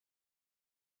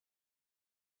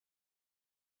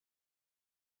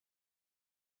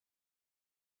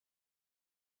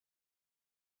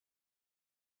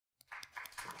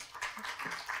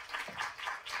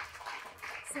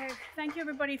So thank you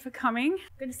everybody for coming.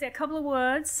 I'm going to say a couple of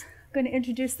words. I'm going to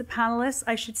introduce the panelists.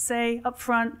 I should say up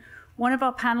front, one of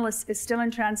our panelists is still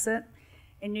in transit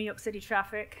in New York City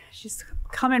traffic. She's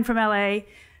coming from LA,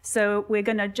 so we're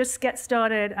going to just get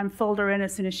started and fold her in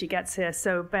as soon as she gets here,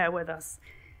 so bear with us.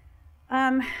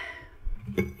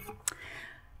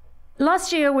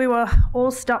 Last year, we were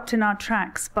all stopped in our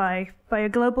tracks by a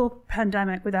global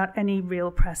pandemic without any real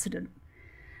precedent.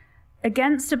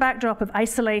 Against a backdrop of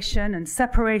isolation and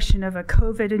separation of a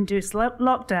COVID-induced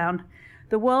lockdown,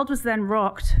 the world was then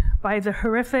rocked by the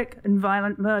horrific and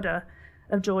violent murder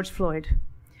of George Floyd,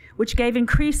 which gave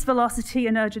increased velocity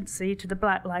and urgency to the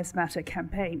Black Lives Matter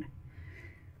campaign.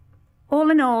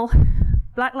 All in all,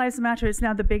 Black Lives Matter is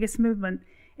now the biggest movement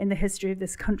in the history of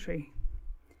this country.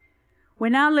 We're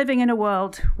now living in a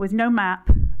world with no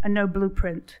map and no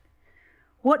blueprint.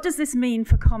 What does this mean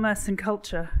for commerce and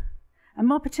culture? And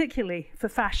more particularly for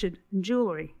fashion and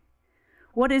jewelry?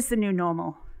 What is the new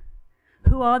normal?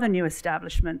 Who are the new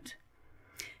establishment?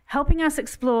 Helping us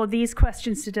explore these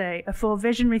questions today are four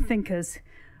visionary thinkers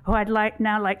who I'd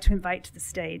now like to invite to the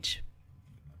stage.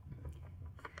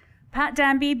 Pat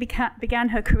Dambe began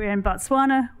her career in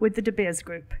Botswana with the De Beers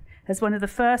Group as one of the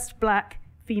first Black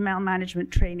female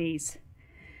management trainees.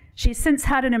 She's since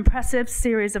had an impressive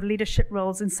series of leadership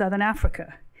roles in Southern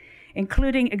Africa,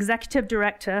 including Executive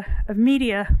Director of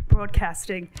Media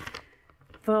Broadcasting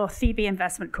for Thebe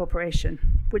Investment Corporation,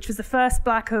 which was the first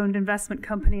Black-owned investment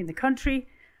company in the country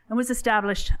and was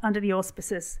established under the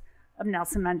auspices of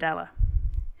Nelson Mandela.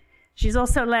 She's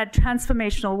also led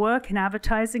transformational work in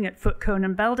advertising at Foot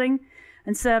Cone & Belding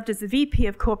and served as the VP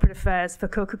of Corporate Affairs for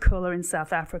Coca-Cola in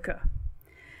South Africa.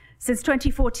 Since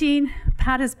 2014,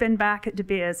 Pat has been back at De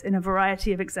Beers in a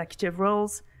variety of executive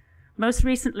roles, most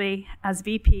recently as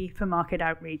VP for Market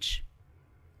Outreach.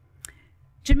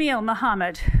 Jameel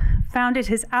Mohammed founded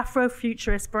his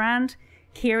Afrofuturist brand,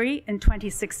 KHIRY, in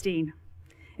 2016.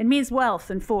 It means wealth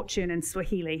and fortune in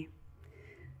Swahili.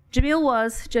 Jameel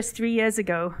was, just 3 years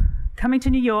ago, coming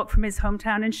to New York from his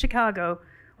hometown in Chicago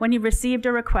when he received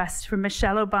a request from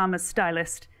Michelle Obama's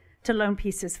stylist to loan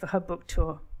pieces for her book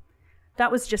tour.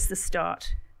 That was just the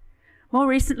start. More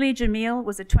recently, Jameel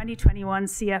was a 2021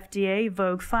 CFDA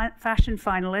Vogue fashion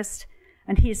finalist,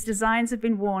 and his designs have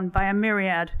been worn by a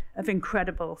myriad of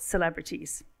incredible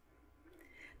celebrities.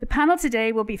 The panel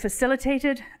today will be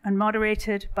facilitated and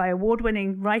moderated by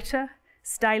award-winning writer,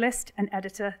 stylist, and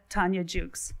editor Tanya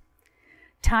Dukes.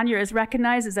 Tanya is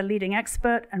recognized as a leading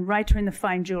expert and writer in the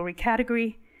fine jewelry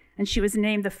category, and she was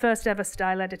named the first ever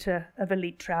style editor of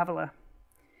Elite Traveler.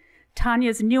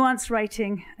 Tanya's nuanced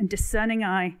writing and discerning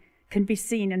eye can be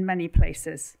seen in many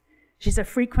places. She's a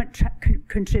frequent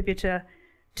contributor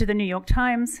to the New York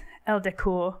Times, Elle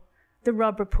Decor, The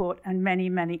Robb Report, and many,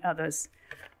 many others.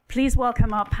 Please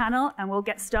welcome our panel, and we'll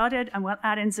get started, and we'll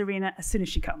add in Zerina as soon as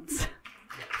she comes.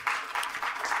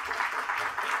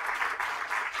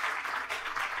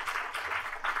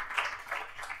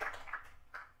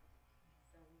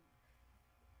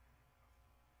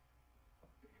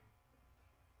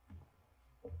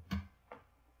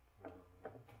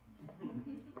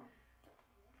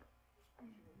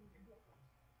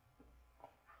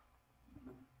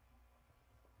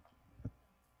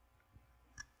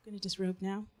 I'm going to disrobe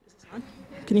now. Is this on?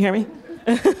 Can you hear me?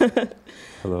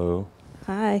 Hello.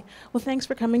 Hi. Well, thanks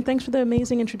for coming. Thanks for the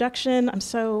amazing introduction. I'm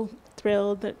so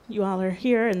thrilled that you all are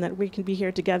here and that we can be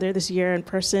here together this year in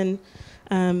person.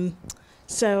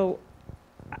 So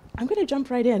I'm going to jump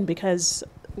right in because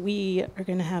we are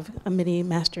going to have a mini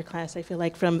masterclass, I feel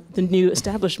like, from the new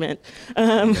establishment.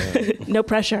 No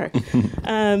pressure.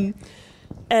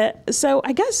 So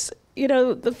I guess, you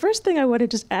know, the first thing I want to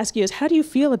just ask you is, how do you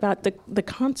feel about the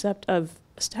concept of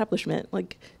establishment?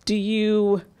 Like, do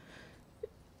you,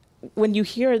 when you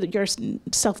hear that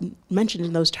yourself mentioned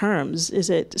in those terms, is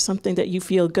it something that you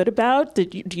feel good about? Do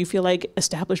you feel like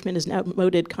establishment is an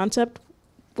outmoded concept?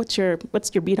 What's your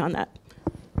beat on that?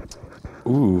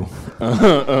 Ooh.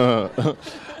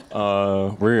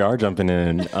 We are jumping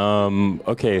in.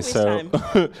 Okay,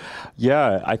 so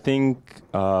yeah, I think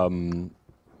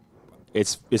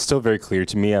it's still very clear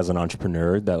to me as an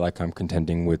entrepreneur that like I'm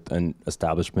contending with an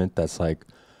establishment that's like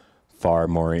far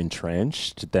more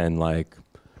entrenched than like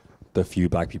the few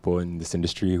Black people in this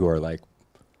industry who are like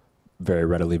very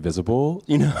readily visible,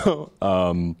 you know?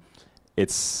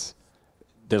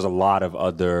 There's a lot of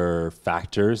other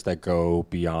factors that go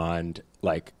beyond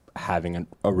like having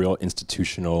a real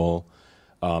institutional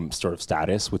sort of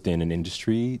status within an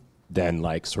industry than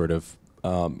like sort of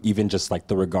even just like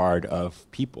the regard of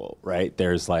people, right?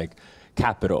 There's like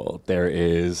capital, there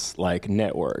is like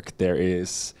network, there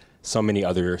is so many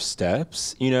other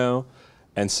steps, you know?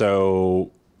 And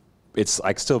so it's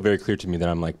like still very clear to me that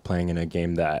I'm like playing in a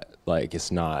game that like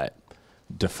is not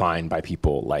defined by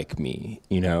people like me,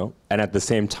 you know? And at the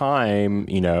same time,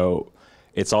 you know,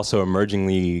 it's also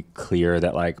emergingly clear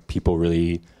that like people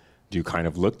really do kind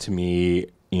of look to me,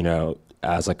 you know,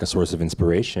 as like a source of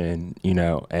inspiration, you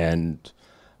know, and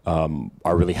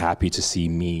are really happy to see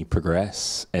me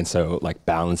progress. And so like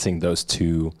balancing those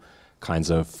two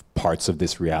kinds of parts of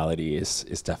this reality is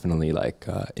definitely like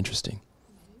interesting.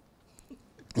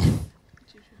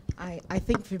 I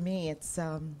think for me, it's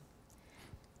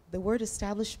the word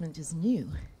establishment is new,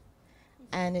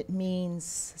 and it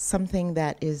means something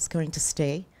that is going to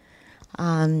stay,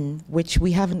 which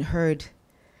we haven't heard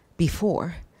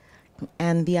before.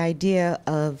 And the idea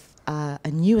of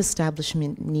a new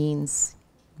establishment means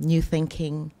new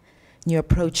thinking, new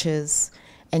approaches,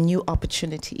 and new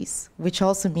opportunities, which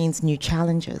also means new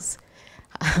challenges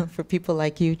for people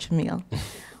like you, Jameel.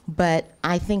 But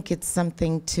I think it's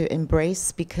something to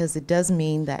embrace because it does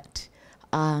mean that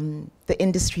the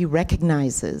industry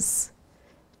recognizes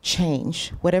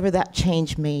change, whatever that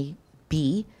change may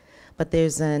be, but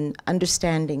there's an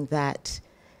understanding that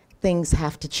things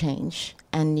have to change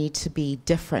and need to be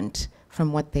different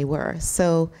from what they were.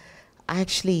 So I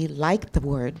actually like the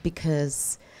word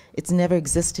because it's never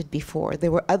existed before.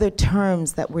 There were other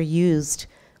terms that were used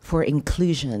for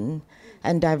inclusion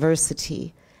and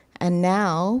diversity. And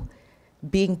now,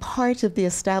 being part of the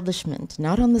establishment,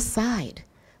 not on the side,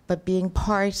 but being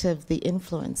part of the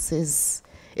influence is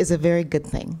a very good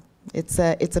thing. It's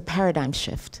a paradigm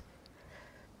shift.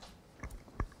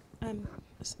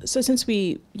 So since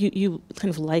you kind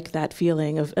of like that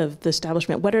feeling of the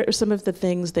establishment, what are some of the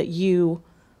things that you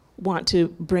want to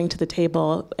bring to the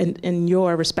table in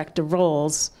your respective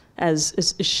roles as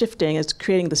shifting, as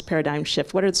creating this paradigm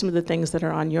shift? What are some of the things that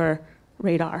are on your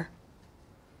radar?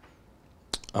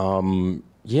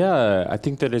 Yeah, I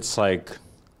think that it's like,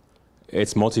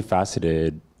 it's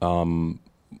multifaceted.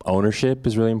 Ownership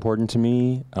is really important to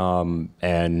me.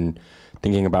 And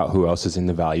thinking about who else is in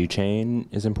the value chain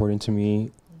is important to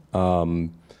me.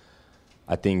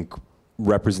 I think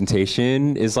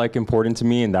representation is like important to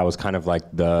me, and that was kind of like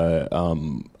the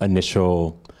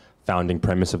initial founding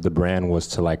premise of the brand, was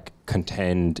to like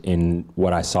contend in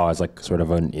what I saw as like sort of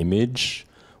an image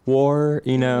war,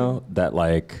 you know, that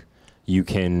like you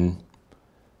can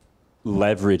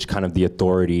leverage kind of the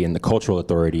authority and the cultural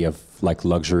authority of like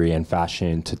luxury and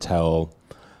fashion to tell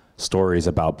stories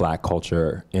about Black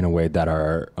culture in a way that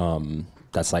are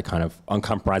that's like kind of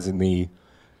uncompromisingly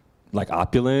like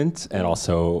opulent and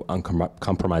also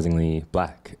uncompromisingly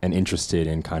Black and interested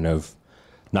in kind of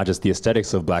not just the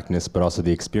aesthetics of Blackness, but also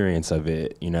the experience of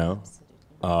it, you know?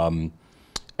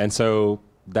 And so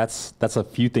that's a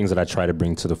few things that I try to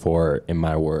bring to the fore in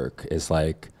my work, is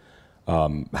like,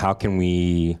 how can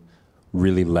we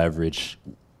really leverage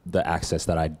the access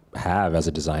that I have as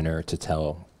a designer to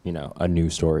tell, you know, a new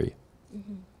story.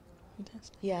 Mm-hmm.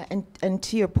 Fantastic. Yeah, and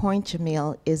to your point,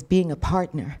 Jameel, is being a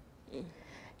partner.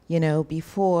 You know,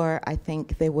 before I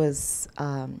think there was,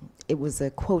 it was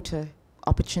a quota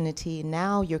opportunity.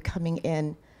 Now you're coming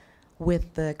in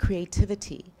with the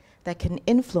creativity that can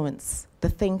influence the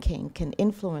thinking, can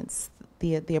influence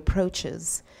the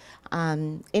approaches,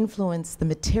 influence the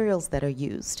materials that are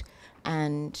used,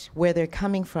 and where they're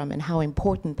coming from and how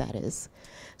important that is.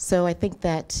 So I think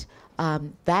that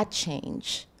that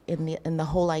change in the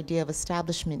whole idea of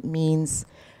establishment means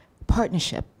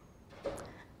partnership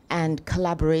and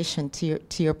collaboration, to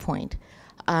your point.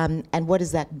 And what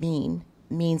does that mean?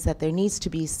 It means that there needs to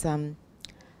be some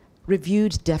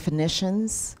reviewed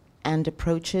definitions and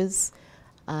approaches.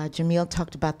 Jameel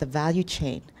talked about the value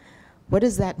chain. What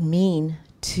does that mean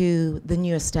to the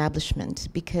new establishment?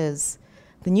 Because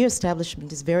the new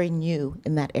establishment is very new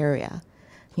in that area,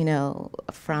 you know,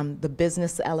 from the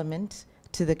business element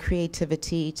to the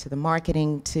creativity, to the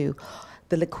marketing, to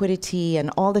the liquidity,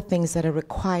 and all the things that are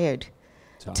required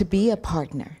to be a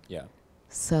partner. Yeah.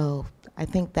 So I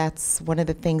think that's one of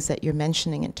the things that you're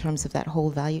mentioning in terms of that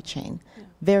whole value chain. Yeah.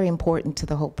 Very important to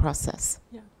the whole process.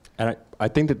 Yeah. And I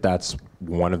think that that's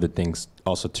one of the things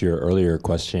also to your earlier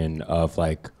question of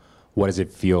like, what does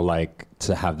it feel like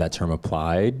to have that term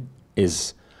applied,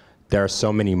 is there are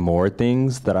so many more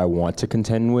things that I want to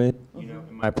contend with, you know,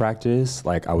 in my practice.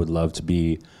 Like I would love to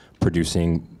be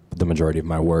producing the majority of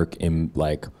my work in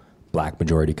like Black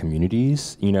majority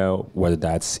communities, you know, whether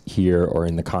that's here or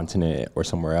in the continent or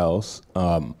somewhere else.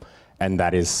 And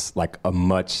that is like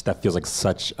that feels like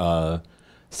such a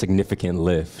significant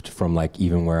lift from like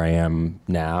even where I am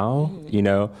now, you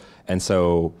know? And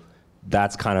so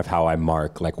that's kind of how I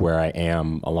mark like where I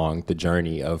am along the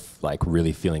journey of like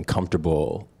really feeling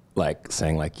comfortable like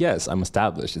saying like, yes, I'm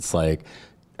established. It's like,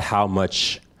 how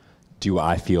much do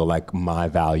I feel like my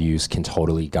values can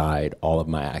totally guide all of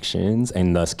my actions,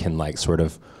 and thus can like sort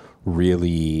of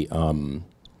really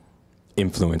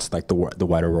influence like the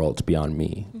wider world beyond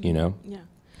me, you know? Yeah.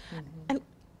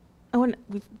 And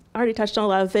we've already touched on a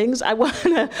lot of things.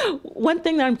 One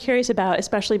thing that I'm curious about,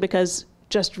 especially because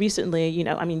just recently, you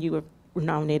know, I mean, you were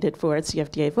nominated for the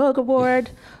CFDA Vogue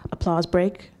Award. Applause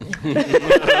break.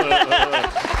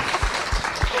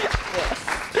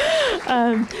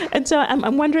 And so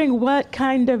I'm wondering what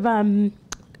kind of,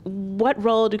 what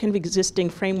role do kind of existing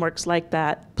frameworks like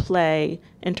that play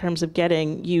in terms of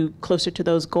getting you closer to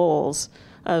those goals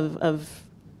of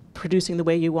producing the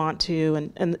way you want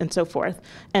to and so forth?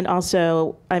 And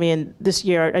also, I mean, this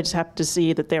year I just happened to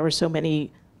see that there were so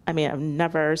many, I mean, I've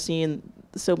never seen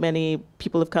so many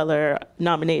people of color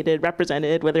nominated,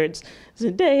 represented, whether it's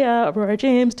Zendaya, Aurora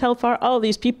James, Telfar, all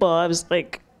these people. I was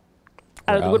like,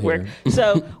 out of the woodwork.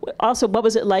 So also, what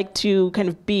was it like to kind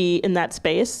of be in that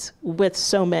space with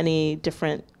so many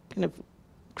different kind of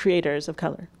creators of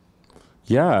color?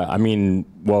 Yeah, I mean,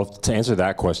 well, to answer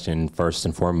that question, first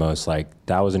and foremost, like,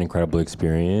 that was an incredible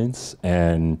experience,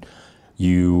 and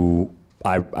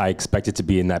I expected to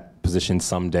be in that position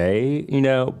someday, you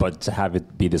know, but to have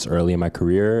it be this early in my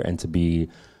career and to be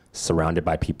surrounded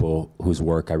by people whose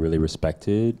work I really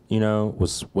respected, you know,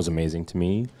 was amazing to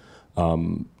me.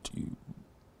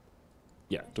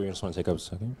 Do you just want to take up a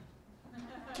second?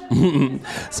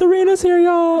 Zerina's here,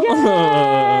 y'all.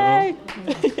 Yay!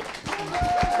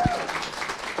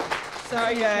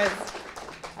 Sorry, guys.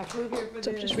 I flew here for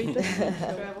So this. just read this.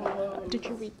 Did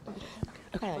you read?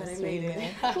 Okay, I made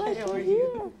it. Glad you're here.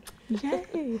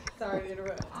 Yay. Sorry to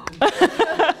interrupt.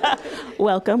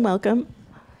 Welcome, welcome.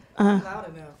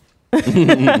 Loud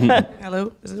enough.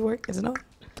 Hello, does this work? Is it on?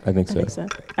 I think so. I think so.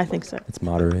 I think so. It's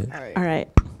moderate. All right. All right.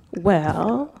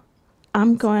 Well,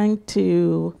 I'm going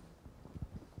to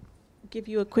give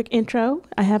you a quick intro.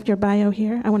 I have your bio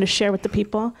here. I want to share with the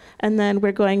people, and then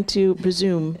we're going to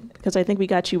resume because I think we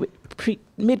got you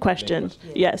mid-question.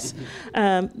 Yes.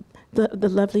 The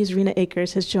lovely Zerina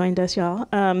Akers has joined us, y'all.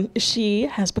 She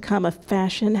has become a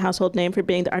fashion household name for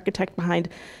being the architect behind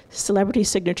celebrity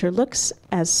signature looks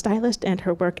as stylist and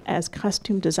her work as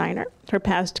costume designer. Her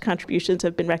past contributions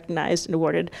have been recognized and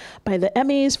awarded by the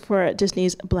Emmys for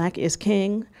Disney's Black is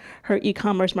King. Her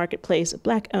e-commerce marketplace,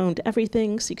 Black Owned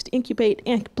Everything, seeks to incubate,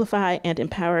 amplify, and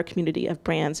empower a community of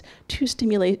brands to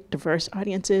stimulate diverse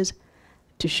audiences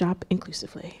to shop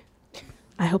inclusively.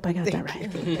 I hope I got that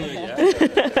right.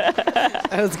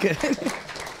 That was good.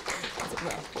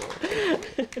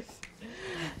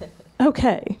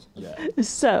 Okay. Yeah.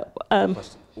 So,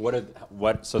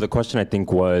 So the question, I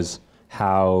think, was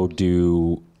how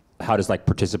does like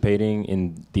participating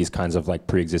in these kinds of like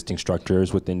pre-existing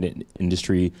structures within the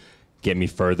industry get me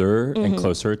further and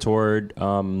closer toward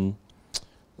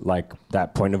like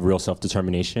that point of real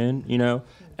self-determination, you know?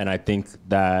 And I think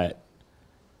that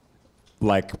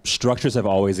like structures have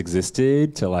always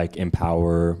existed to like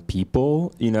empower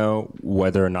people, you know,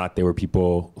 whether or not they were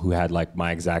people who had like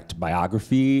my exact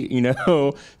biography, you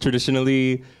know,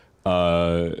 traditionally,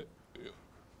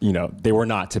 you know, they were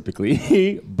not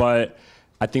typically, but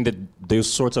I think that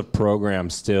those sorts of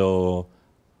programs still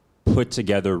put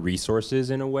together resources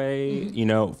in a way, you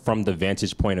know, from the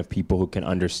vantage point of people who can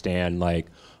understand like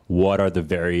what are the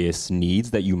various needs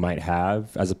that you might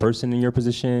have as a person in your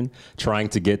position, trying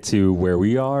to get to where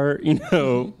we are, you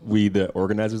know, we the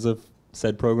organizers of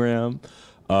said program.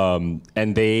 And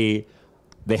they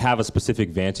have a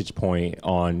specific vantage point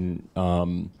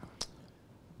on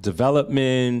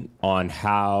development, on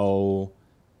how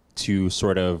to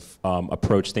sort of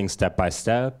approach things step by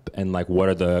step, and like what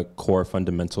are the core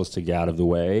fundamentals to get out of the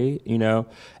way, you know?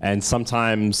 And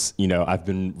sometimes, you know, I've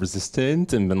been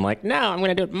resistant and been like, no, I'm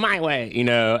gonna do it my way, you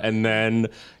know? And then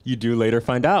you do later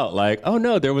find out like, oh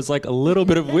no, there was like a little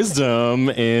bit of wisdom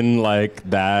in like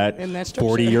that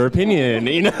 40-year opinion,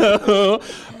 you know?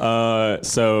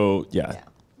 So yeah,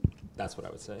 that's what I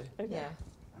would say. Yeah.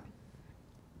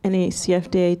 any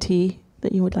CFDA tea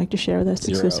that you would like to share with us?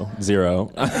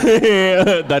 Zero.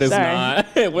 That is Sorry. not.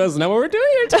 It was not what we're doing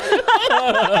here.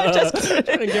 Just trying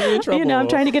to get me in trouble. You know, I'm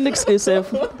trying to get an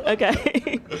exclusive.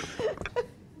 Okay.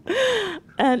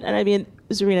 And I mean,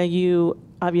 Zerina, you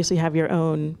obviously have your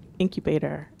own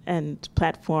incubator and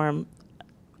platform.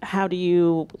 How do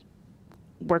you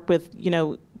work with, you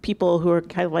know, people who are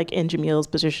kind of like in Jameel's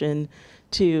position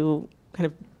to kind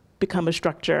of become a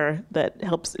structure that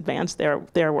helps advance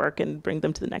their work and bring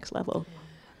them to the next level?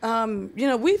 You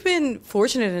know, we've been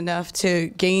fortunate enough to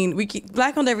gain,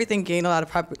 Black Owned Everything gained a lot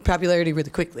of popularity really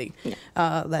quickly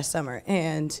last summer.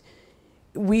 And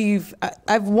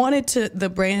I've wanted the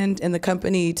brand and the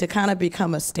company to kind of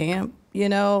become a stamp, you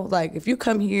know? Like, if you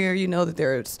come here, you know that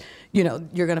there's, you know,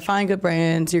 you're gonna find good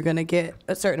brands, you're gonna get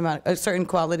a certain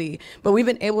quality. But we've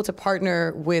been able to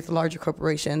partner with larger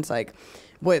corporations, like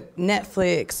with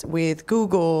Netflix, with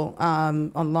Google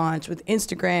on launch, with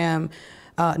Instagram,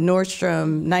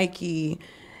 Nordstrom, Nike,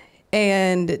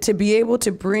 and to be able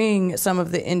to bring some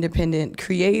of the independent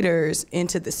creators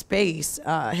into the space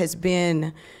has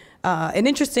been an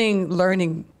interesting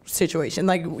learning situation.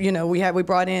 Like, you know, we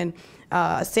brought in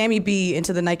Sammy B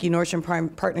into the Nike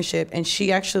Nordstrom partnership, and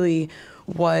she actually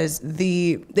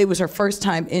it was her first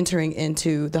time entering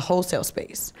into the wholesale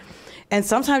space. And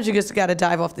sometimes you just got to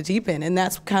dive off the deep end, and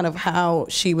that's kind of how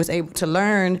she was able to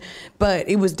learn. But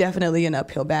it was definitely an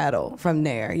uphill battle from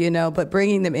there, you know. But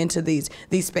bringing them into these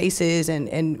spaces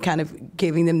and kind of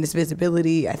giving them this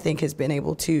visibility, I think, has been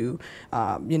able to,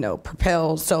 you know,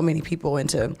 propel so many people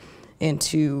into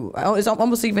it's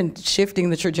almost even shifting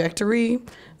the trajectory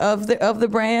of the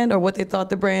brand or what they thought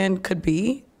the brand could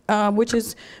be, which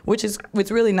is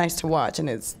really nice to watch, and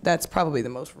that's probably the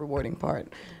most rewarding part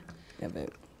of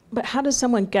it. But how does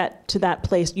someone get to that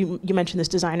place? You mentioned this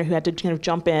designer who had to kind of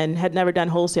jump in, had never done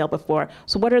wholesale before.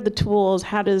 So what are the tools?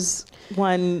 How does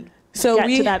one get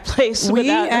to that place? We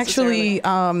actually,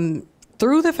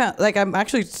 through I'm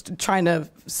actually trying to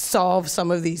solve some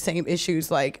of these same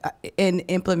issues, like, and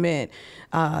implement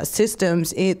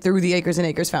systems through the Acres and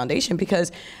Acres Foundation,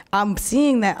 because I'm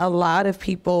seeing that a lot of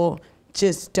people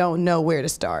just don't know where to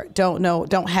start,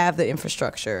 don't have the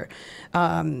infrastructure.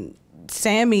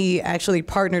 Sammy actually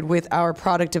partnered with our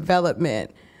product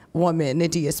development woman,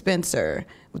 Nadia Spencer,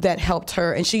 that helped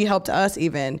her, and she helped us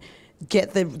even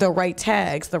get the right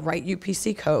tags, the right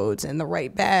UPC codes, and the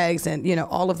right bags, and, you know,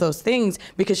 all of those things,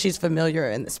 because she's familiar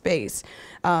in the space.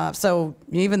 So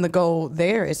even the goal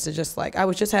there is to just, like, I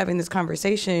was just having this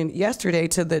conversation yesterday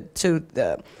at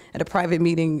a private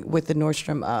meeting with the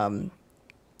Nordstrom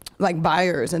like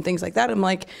buyers and things like that. I'm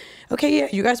like, okay, yeah,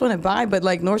 you guys want to buy, but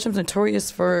like Nordstrom's notorious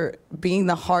for being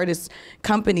the hardest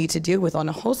company to deal with on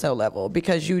a wholesale level,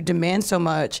 because you demand so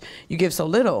much, you give so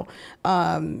little,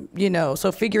 you know,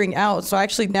 so figuring out, so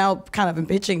actually now kind of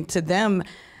pitching to them,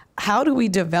 how do we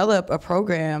develop a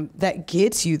program that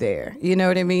gets you there? You know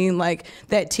what I mean? Like,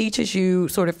 that teaches you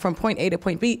sort of from point A to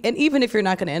point B. And even if you're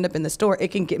not going to end up in the store,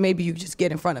 it can get, maybe you just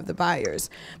get in front of the buyers.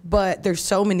 But there's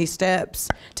so many steps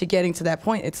to getting to that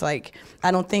point. It's like, I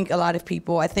don't think a lot of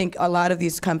people, I think a lot of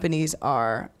these companies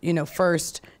are, you know,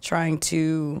 first trying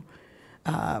to,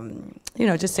 you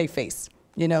know, just save face.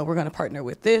 You know, we're going to partner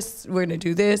with this, we're going to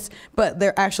do this, but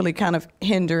they're actually kind of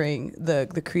hindering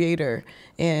the creator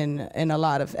in a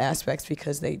lot of aspects,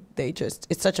 because they just,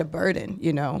 it's such a burden,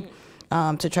 you know,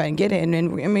 to try and get in.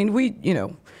 And I mean, we, you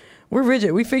know, we're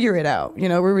rigid, we figure it out, you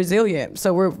know, we're resilient,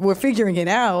 so we're figuring it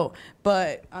out.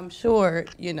 But I'm sure,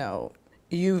 you know,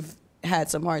 you've had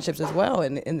some hardships as well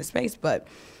in the space, but,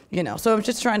 you know, so I'm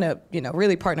just trying to, you know,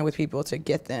 really partner with people to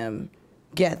get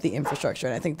the infrastructure.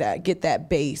 And I think that get that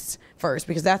base first,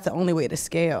 because that's the only way to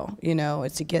scale, you know,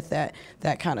 is to get that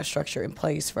kind of structure in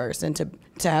place first, and to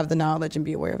have the knowledge and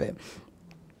be aware of it.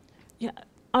 Yeah,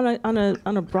 on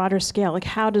a broader scale, like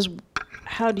how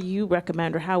do you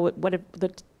recommend, or what are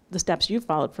the steps you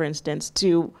followed, for instance,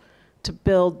 to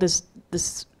build this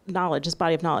knowledge, this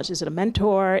body of knowledge? Is it a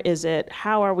mentor?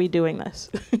 How are we doing this?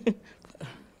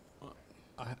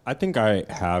 I think I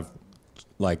have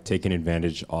like taken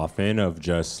advantage often of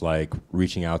just like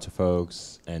reaching out to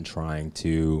folks and trying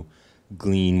to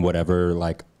glean whatever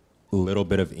like little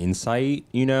bit of insight,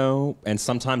 you know? And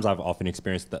sometimes I've often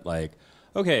experienced that, like,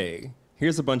 okay,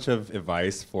 here's a bunch of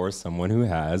advice for someone who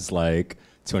has like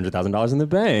 $200,000 in the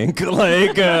bank,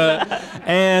 like,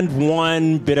 and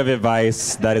one bit of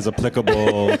advice that is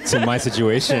applicable to my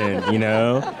situation, you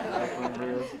know?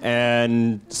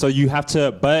 And so you have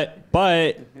to, but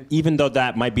even though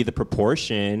that might be the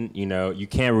proportion, you know, you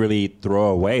can't really throw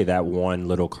away that one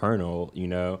little kernel, you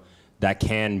know, that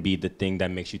can be the thing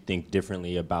that makes you think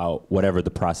differently about whatever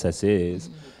the process is.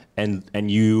 And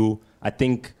I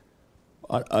think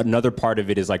another part of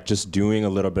it is like just doing a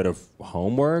little bit of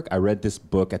homework. I read this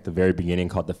book at the very beginning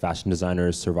called The Fashion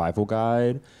Designer's Survival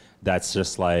Guide. That's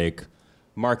just like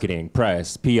marketing,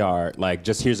 press, PR, like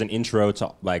just here's an intro to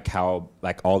like how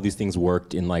like all these things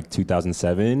worked in like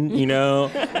 2007, you know,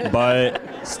 but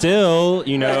still,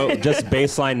 you know, just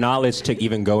baseline knowledge to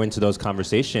even go into those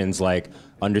conversations, like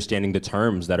understanding the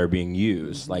terms that are being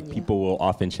used. Like people will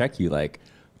often check you like,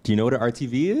 do you know what an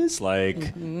RTV is?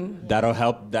 Like, that'll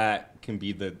help. That can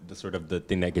be the sort of the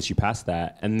thing that gets you past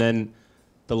that. And then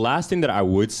the last thing that I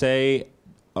would say,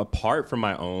 apart from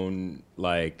my own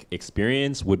like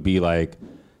experience, would be like,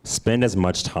 spend as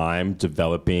much time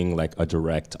developing like a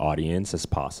direct audience as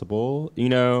possible. You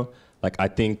know, like I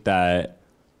think that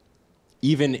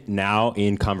even now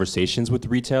in conversations with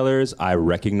retailers, I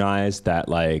recognize that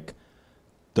like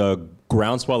the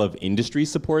groundswell of industry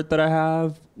support that I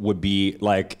have would be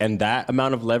like, and that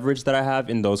amount of leverage that I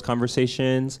have in those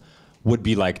conversations would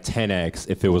be like 10x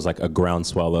if it was like a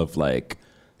groundswell of like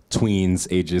tweens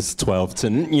ages 12 to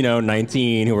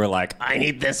 19 who are like, I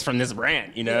need this from this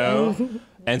brand, you know?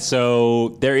 And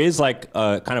so there is like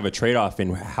a kind of a trade-off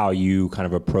in how you kind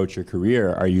of approach your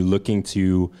career. Are you looking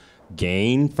to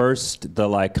gain first the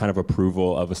like kind of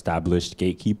approval of established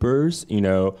gatekeepers, you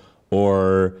know,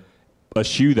 or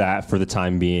eschew that for the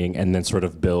time being and then sort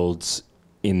of build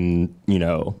in, you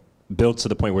know, build to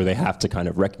the point where they have to kind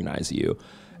of recognize you?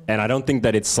 And I don't think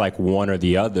that it's like one or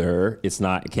the other. It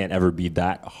can't ever be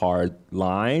that hard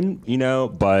line, you know,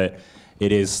 but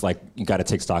it is like, you got to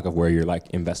take stock of where you're like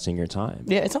investing your time.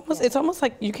 Yeah, it's almost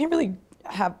like you don't really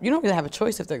have a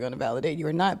choice if they're going to validate you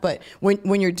or not. But when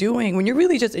you're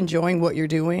really just enjoying what you're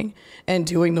doing and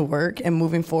doing the work and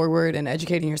moving forward and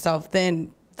educating yourself,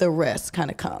 then the rest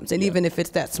kind of comes. And even if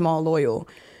it's that small loyal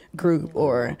group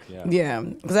or,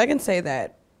 because I can say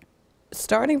that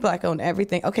starting Black-owned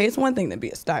everything, okay, it's one thing to be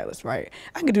a stylist, right?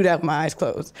 I could do that with my eyes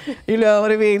closed. You know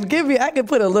what I mean? I could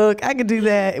put a look, I could do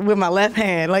that with my left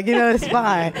hand. Like, you know, it's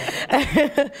fine.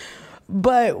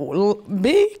 But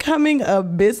becoming a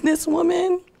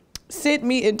businesswoman sent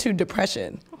me into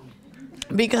depression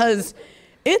because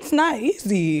it's not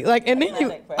easy. Like, and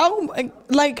then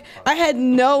I had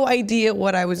no idea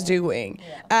what I was doing.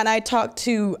 And I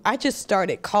just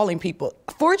started calling people.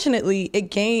 Fortunately, it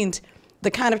gained the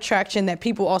kind of traction that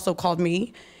people also called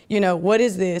me. You know, what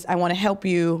is this? I want to help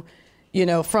you, you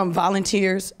know, from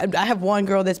volunteers. I have one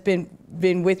girl that's been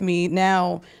with me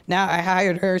now. Now I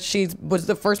hired her. She was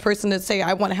the first person to say,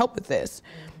 I want to help with this.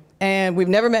 And we've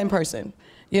never met in person.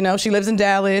 You know, she lives in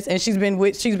Dallas and she's been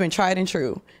tried and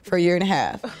true for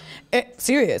 1.5 years.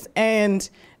 Serious. And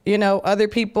you know, other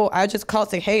people, I just called,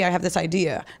 say, hey, I have this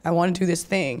idea. I want to do this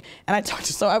thing. And I talked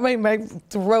to my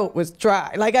throat was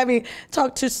dry. Like, I mean,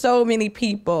 talked to so many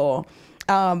people.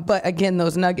 But again,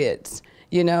 those nuggets,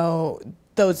 you know,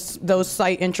 those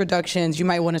site introductions, you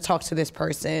might want to talk to this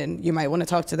person. You might want to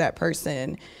talk to that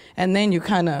person. And then we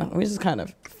just kind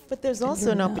of. But there's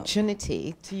also an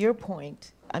opportunity, to your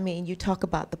point. I mean, you talk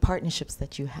about the partnerships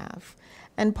that you have.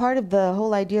 And part of the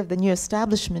whole idea of the new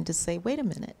establishment is say, wait a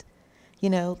minute. You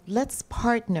know, let's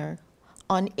partner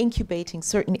on incubating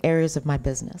certain areas of my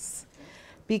business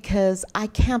because I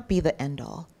can't be the end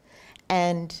all.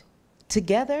 And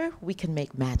together we can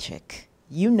make magic.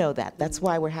 You know that. That's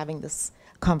why we're having this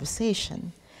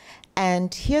conversation.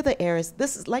 And here are the areas.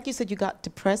 This is, like you said, you got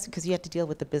depressed because you had to deal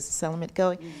with the business element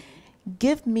going.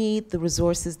 Give me the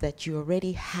resources that you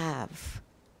already have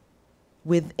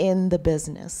within the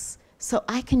business so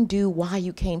I can do why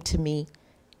you came to me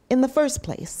in the first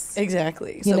place.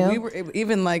 Exactly. So we were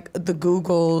even like the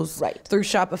Googles, right? Through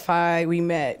Shopify,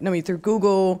 through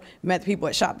Google, met the people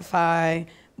at Shopify,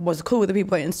 was cool with the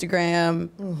people at Instagram.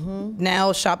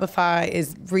 Now Shopify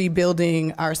is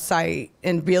rebuilding our site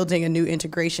and building a new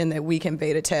integration that we can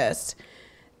beta test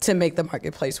to make the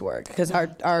marketplace work because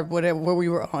our whatever we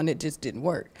were on, it just didn't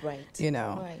work. Right. You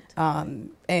know. Right.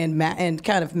 And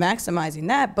kind of maximizing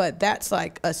that, but that's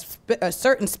like a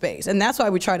certain space, and that's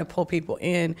why we try to pull people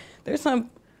in. There's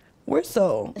some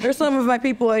of my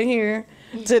people in here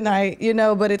tonight, you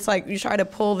know, but it's like you try to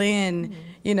pull in,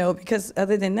 you know, because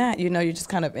other than that, you know, you just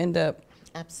kind of end up.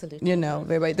 Absolutely. You know,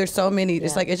 there's so many.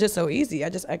 It's like it's just so easy.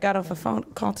 I got off a phone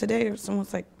call today.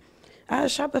 Someone's like,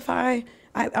 Shopify.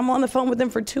 I'm on the phone with them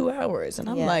for 2 hours. And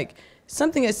I'm like,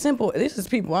 something as simple, this is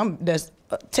people that's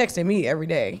texting me every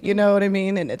day. You know what I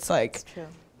mean? And it's like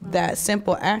that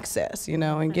simple access, you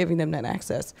know, and giving them that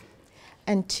access.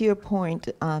 And to your point,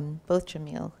 both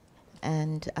Jameel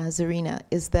and Zerina,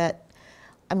 is that,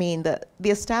 I mean, the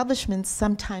establishments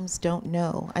sometimes don't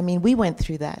know. I mean, we went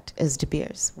through that as De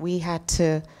Beers. We had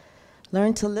to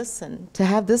learn to listen, to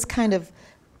have this kind of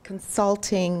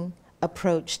consulting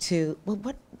approach to, well,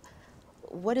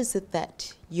 what is it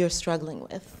that you're struggling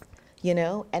with, you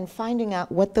know, and finding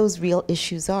out what those real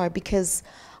issues are, because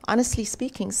honestly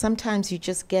speaking, sometimes you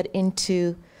just get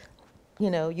into,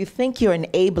 you know, you think you're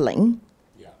enabling,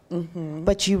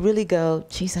 but you really go,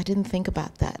 geez, I didn't think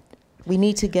about that. We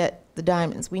need to get the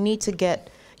diamonds. We need to get,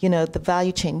 you know, the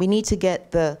value chain. We need to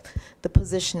get the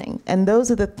positioning. And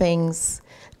those are the things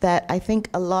that I think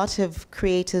a lot of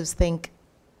creatives think,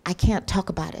 I can't talk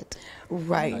about it.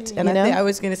 Right. And I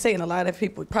was going to say, and a lot of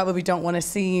people probably don't want to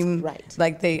seem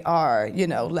like they are, you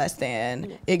know, less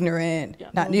than, ignorant,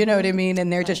 not, you know what I mean?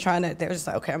 And they're just trying to, they're just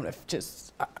like, okay, I'm going to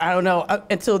just, I don't know,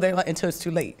 until they're like, until it's too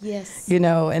late. Yes. You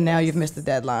know, and now you've missed the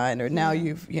deadline, or now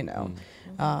you've, you know.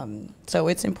 So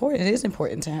it's important. It is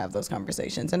important to have those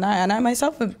conversations. And I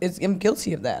myself am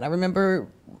guilty of that. I remember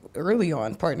early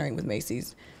on partnering with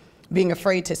Macy's, being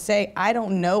afraid to say, I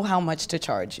don't know how much to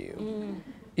charge you.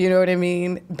 You know what I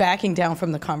mean? Backing down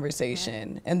from the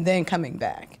conversation and then coming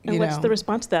back. And what's the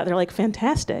response to that? They're like,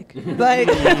 fantastic. Like,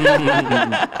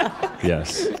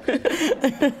 yes.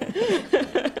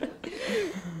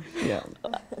 Yeah.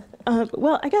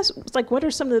 Well, I guess, like, what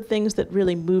are some of the things that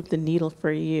really move the needle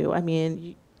for you? I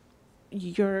mean,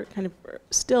 you're kind of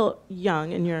still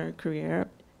young in your career.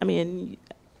 I mean,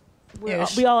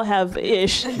 we all have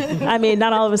ish. I mean,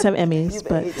 not all of us have Emmys,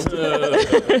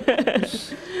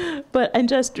 but and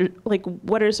just like,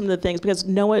 what are some of the things? Because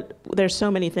there's so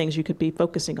many things you could be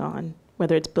focusing on,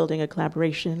 whether it's building a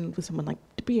collaboration with someone like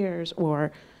De Beers,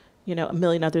 or, you know, a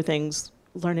million other things,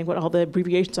 learning what all the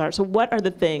abbreviations are. So what are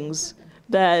the things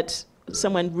that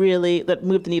that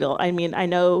moved the needle? I mean, I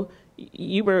know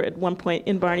you were at one point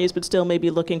in Barney's, but still maybe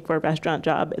looking for a restaurant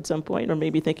job at some point, or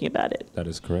maybe thinking about it. That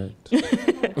is correct.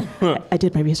 I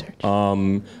did my research.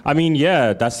 I mean,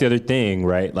 yeah, that's the other thing,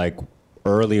 right? Like,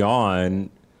 early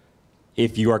on,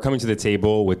 if you are coming to the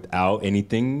table without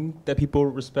anything that people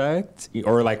respect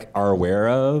or like are aware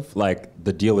of, like,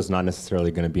 the deal is not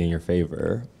necessarily going to be in your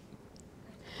favor.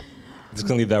 Just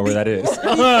gonna leave that where that is.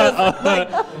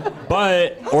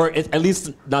 Or at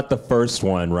least not the first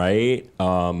one, right?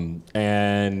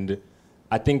 And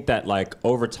I think that, like,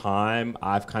 over time,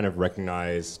 I've kind of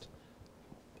recognized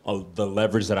the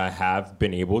leverage that I have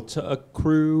been able to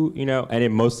accrue, you know, and it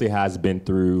mostly has been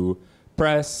through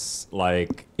press,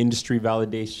 like industry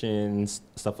validations,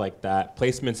 stuff like that,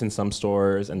 placements in some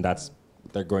stores, and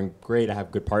they're going great. I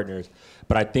have good partners.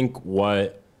 But I think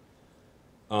what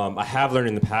I have learned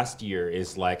in the past year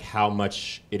is, like, how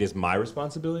much it is my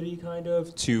responsibility, kind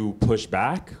of, to push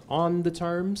back on the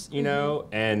terms, you know,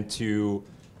 and to,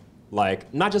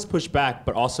 like, not just push back,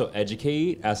 but also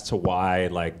educate as to why,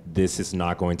 like, this is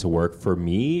not going to work for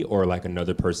me or, like,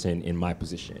 another person in my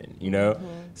position, you know?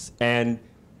 And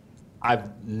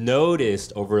I've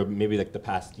noticed over maybe, like, the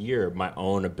past year, my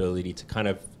own ability to kind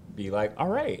of be like, all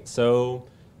right, so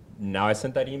now I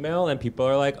sent that email and people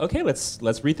are like, okay, let's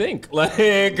rethink.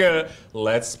 Like,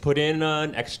 let's put in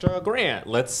an extra grant.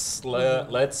 Let's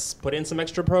put in some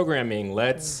extra programming.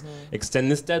 Let's extend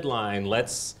this deadline.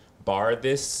 Let's bar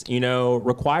this, you know,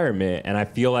 requirement. And I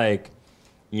feel like,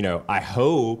 you know, I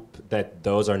hope that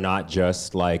those are not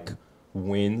just, like,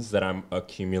 wins that I'm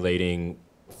accumulating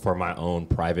for my own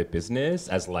private business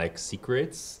as, like,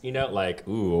 secrets, you know, like,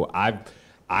 ooh,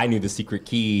 I knew the secret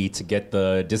key to get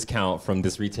the discount from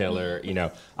this retailer, you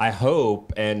know. I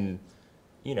hope, and,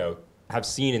 you know, have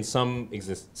seen in some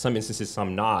instances,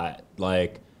 some not,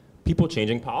 like, people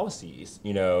changing policies,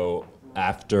 you know,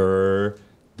 after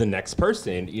the next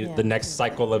person, the next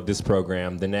cycle of this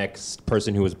program, the next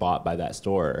person who was bought by that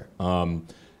store. And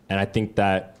I think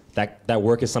that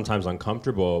work is sometimes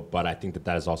uncomfortable, but I think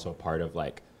that is also a part of,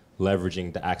 like,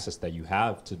 leveraging the access that you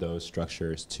have to those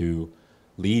structures to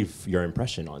leave your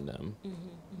impression on them.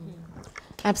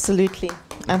 Absolutely,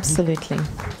 absolutely.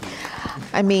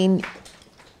 I mean,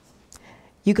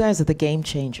 you guys are the game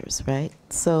changers, right?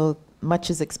 So much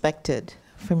is expected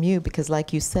from you because,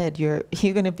 like you said, you're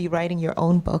going to be writing your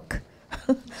own book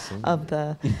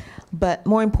but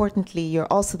more importantly, you're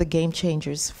also the game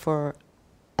changers for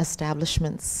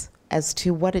establishments as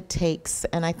to what it takes.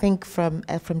 And I think from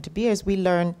De Beers, we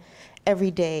learn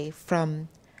every day from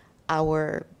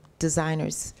our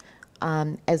designers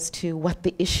as to what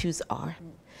the issues are.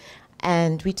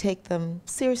 And we take them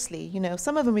seriously. You know,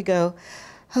 some of them we go,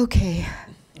 okay,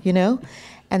 you know,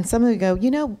 and some of them we go, you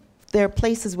know, there are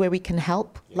places where we can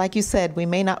help. Like you said, we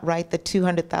may not write the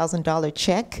 $200,000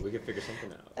 check. We can figure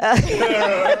something out.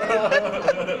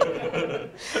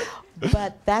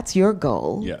 But that's your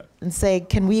goal. Yeah. And say,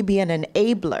 can we be an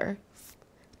enabler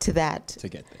to that? To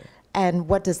get there. And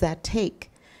what does that take?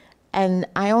 And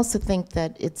I also think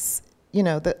that it's, you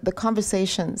know, the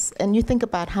conversations, and you think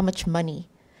about how much money,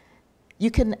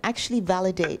 you can actually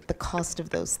validate the cost of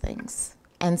those things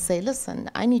and say,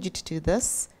 listen, I need you to do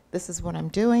this. This is what I'm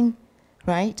doing,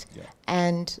 right? Yeah.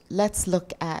 And let's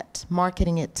look at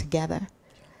marketing it together.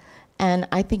 And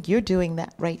I think you're doing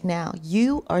that right now.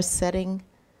 You are setting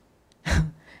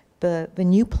the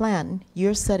new plan,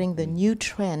 you're setting the new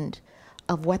trend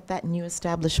of what that new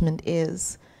establishment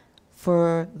is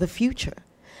for the future.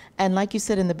 And like you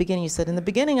said in the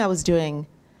beginning, I was doing,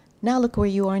 now look where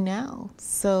you are now.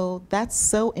 So that's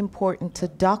so important to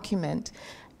document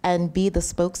and be the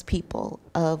spokespeople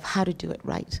of how to do it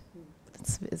right.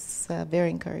 It's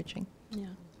very encouraging. Yeah.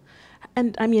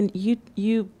 And I mean,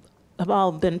 you have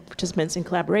all been participants in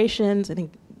collaborations. I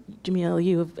think, Jameel,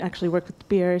 you have actually worked with De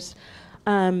Beers.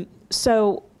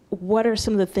 So what are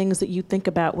some of the things that you think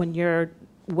about when you're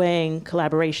weighing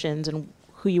collaborations and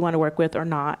who you want to work with or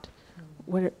not?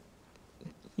 What are,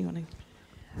 you want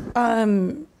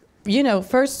to? You know,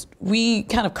 first we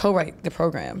kind of co-write the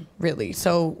program, really.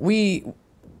 So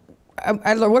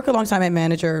I work alongside my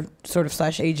manager, sort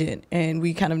of / agent, and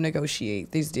we kind of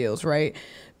negotiate these deals, right?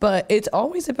 But it's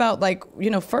always about, like, you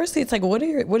know, firstly, it's like, what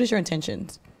is your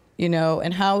intentions, you know,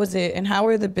 and how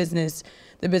are the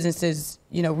businesses,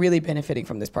 you know, really benefiting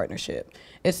from this partnership?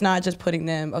 It's not just put them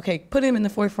in the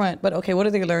forefront, but okay, what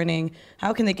are they learning?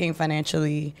 How can they gain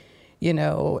financially, you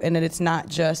know? And then it's not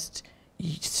just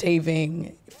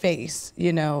saving face,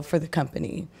 you know, for the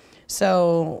company.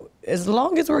 So as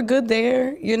long as we're good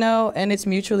there, you know, and it's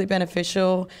mutually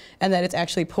beneficial and that it's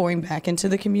actually pouring back into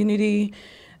the community,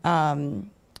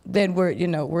 then we're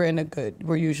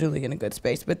usually in a good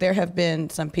space. But there have been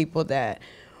some people that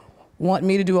want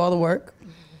me to do all the work,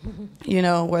 you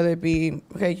know, whether it be,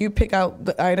 okay, you pick out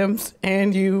the items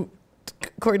and you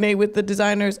coordinate with the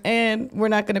designers, and we're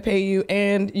not going to pay you,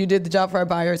 and you did the job for our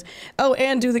buyers. Oh,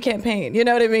 and do the campaign. You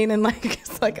know what I mean? And like,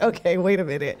 it's like, okay, wait a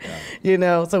minute. Yeah. You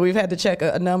know, so we've had to check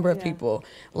a number of people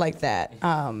like that.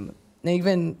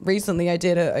 Even recently I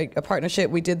did a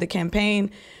partnership. We did the campaign,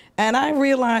 and I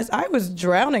realized I was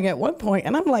drowning at one point,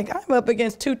 and I'm like, I'm up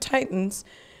against two titans,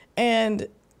 and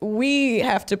we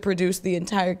have to produce the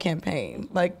entire campaign.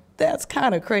 Like, that's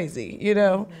kind of crazy, you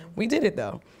know? We did it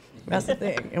though. That's the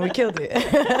thing, and we killed it.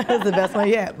 It was the best one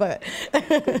yet, but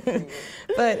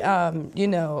you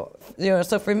know,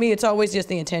 so for me, it's always just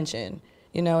the intention,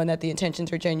 you know, and that the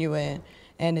intentions are genuine,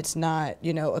 and it's not,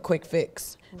 you know, a quick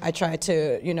fix. I try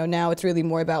to, you know, now it's really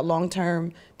more about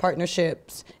long-term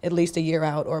partnerships, at least a year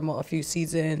out or a few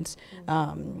seasons,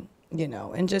 you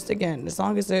know, and just, again, as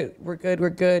long as we're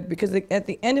good, because at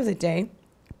the end of the day,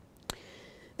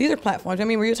 these are platforms. I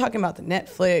mean, we were talking about the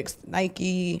Netflix,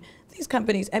 Nike, these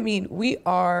companies. I mean, we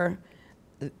are,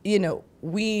 you know,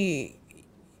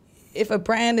 if a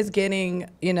brand is getting,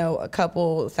 you know, a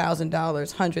couple $1,000,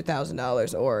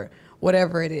 $100,000, or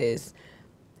whatever it is,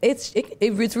 it's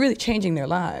really changing their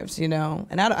lives, you know.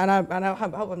 And I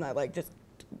hope I'm not like just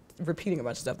repeating a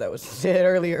bunch of stuff that was said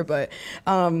earlier, but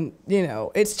you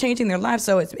know, it's changing their lives.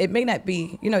 So it may not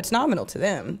be, you know, it's nominal to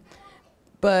them,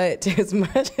 but as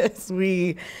much as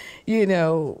we, you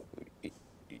know,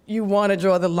 you want to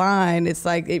draw the line, it's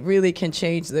like it really can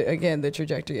change the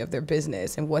trajectory of their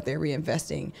business and what they're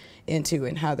reinvesting into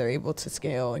and how they're able to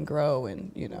scale and grow,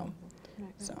 and, you know,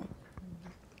 so.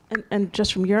 And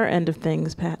just from your end of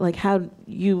things, Pat, like, how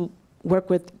you work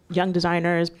with young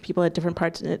designers, people at different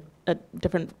parts, at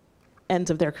different ends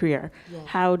of their career. Yeah.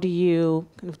 How do you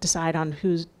kind of decide on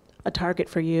who's a target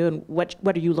for you, and what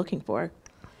are you looking for?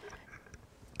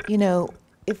 You know,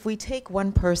 if we take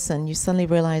one person, you suddenly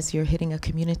realize you're hitting a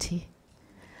community,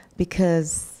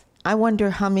 because I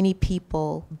wonder how many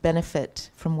people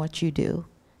benefit from what you do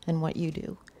and what you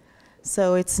do.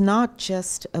 So it's not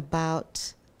just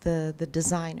about the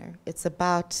designer. It's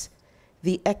about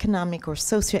the economic or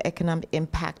socioeconomic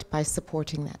impact by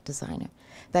supporting that designer.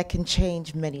 That can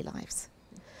change many lives.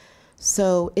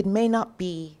 So it may not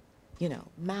be, you know,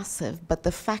 massive, but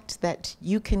the fact that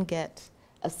you can get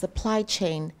a supply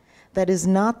chain that is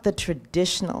not the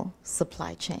traditional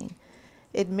supply chain.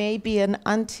 It may be an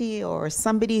auntie or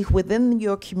somebody within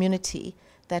your community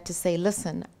that to say,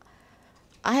 listen,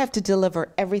 I have to deliver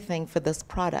everything for this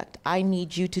product. I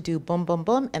need you to do boom, boom,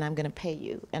 boom, and I'm gonna pay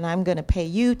you. And I'm gonna pay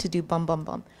you to do boom, boom,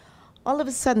 boom. All of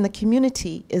a sudden, the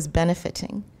community is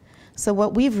benefiting. So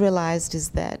what we've realized is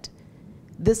that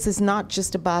this is not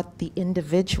just about the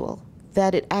individual,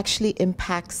 that it actually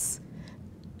impacts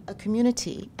a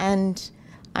community. And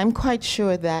I'm quite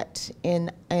sure that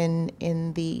in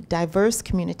the diverse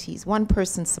communities, one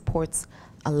person supports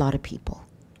a lot of people.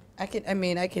 I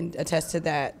can attest to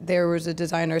that. There was a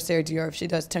designer, Sarah Dior, she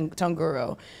does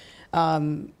Tanguro.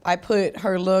 I put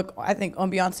her look, I think,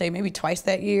 on Beyonce maybe twice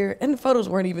that year, and the photos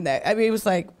weren't even that. I mean, it was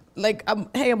like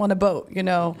hey, I'm on a boat, you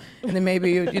know, and then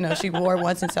maybe, you know, she wore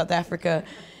once in South Africa.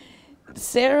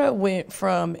 Sarah went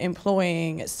from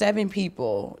employing 7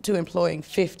 people to employing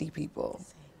 50 people.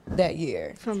 that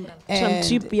year. From And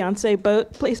two Beyonce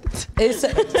boat placements.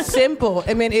 it's simple.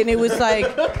 I mean, and it was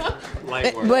like,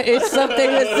 but it's something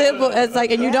as simple as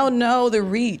like, and you don't know the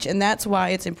reach, and that's why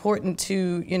it's important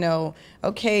to, you know,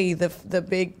 okay, the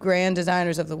big grand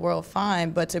designers of the world,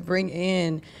 fine, but to bring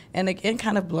in and again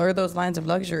kind of blur those lines of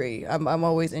luxury. I'm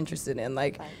always interested in,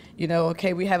 like, you know,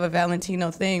 okay, we have a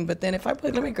Valentino thing, but then if I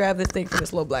let me grab this thing for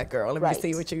this little black girl, let me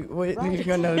see what you're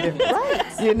gonna know the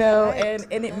difference. You know,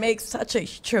 and it makes such a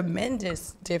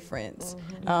tremendous difference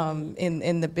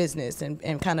in the business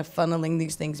and kind of funneling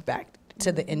these things back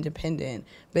to the independent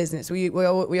business. We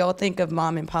all think of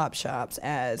mom and pop shops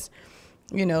as,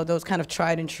 you know, those kind of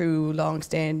tried and true,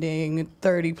 long-standing,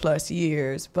 30-plus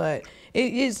years, but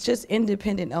it is just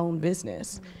independent owned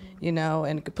business, you know,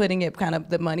 and putting it kind of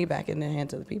the money back in the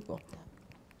hands of the people.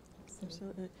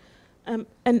 Absolutely.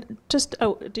 And just,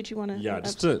 did you want to? Yeah,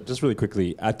 just really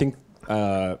quickly, I think,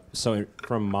 so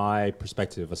from my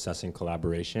perspective, assessing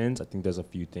collaborations, I think there's a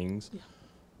few things. Yeah.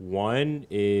 One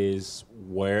is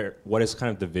what is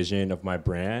kind of the vision of my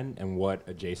brand and what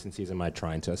adjacencies am I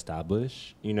trying to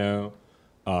establish, you know?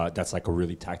 That's like a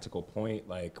really tactical point,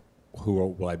 like who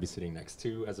will I be sitting next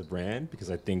to as a brand?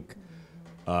 Because I think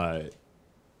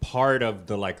part of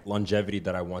the like longevity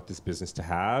that I want this business to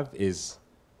have is,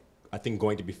 I think,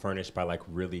 going to be furnished by like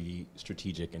really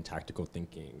strategic and tactical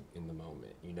thinking in the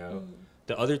moment, you know?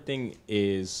 The other thing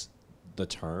is the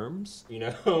terms, you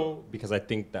know, because I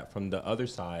think that from the other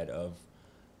side of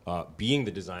being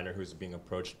the designer who's being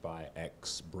approached by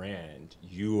X brand,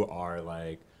 you are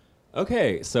like,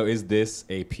 okay, so is this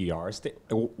a PR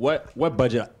what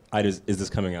budget is this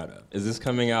coming out of? Is this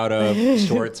coming out of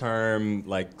short-term,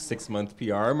 like 6-month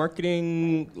PR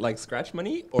marketing, like scratch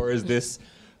money? Or is this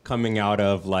coming out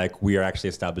of like, we are actually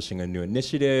establishing a new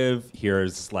initiative,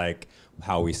 here's like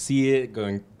how we see it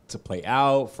going to play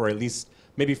out for at least,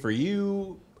 maybe for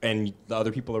you and the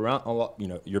other people around, you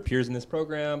know, your peers in this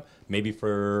program, maybe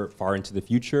for far into the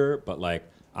future, but like,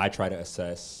 I try to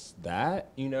assess that,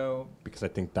 you know, because I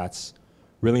think that's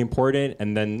really important.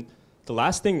 And then the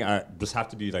last thing, I just have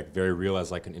to be like very real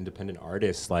as like an independent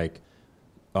artist, like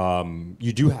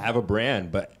you do have a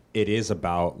brand, but it is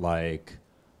about like,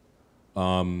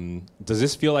 does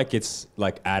this feel like it's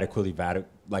like adequately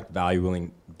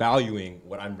valuing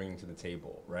what I'm bringing to the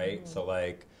table, right? So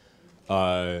like,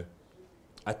 I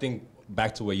think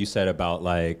back to what you said about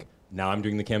like, now I'm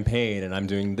doing the campaign and I'm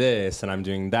doing this and I'm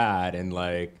doing that and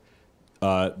like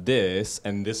this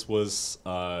was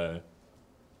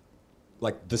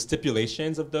like the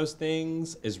stipulations of those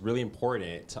things is really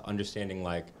important to understanding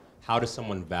like, how does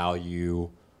someone value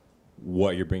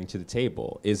what you're bringing to the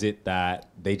table? Is it that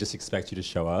they just expect you to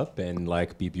show up and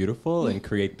like be beautiful and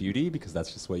create beauty because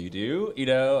that's just what you do, you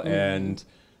know? And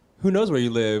who knows where you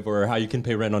live or how you can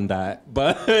pay rent on that,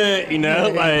 but you know,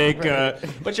 like,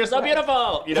 but you're so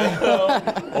beautiful, you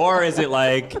know? Or is it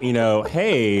like, you know,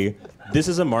 hey, this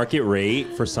is a market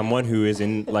rate for someone who is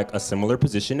in like a similar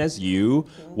position as you,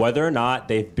 whether or not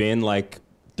they've been like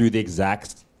through the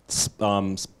exact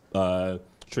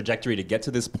trajectory to get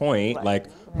to this point, like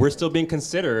we're still being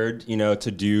considered, you know, to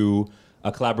do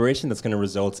a collaboration that's going to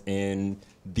result in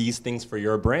these things for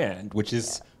your brand, which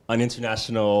is an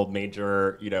international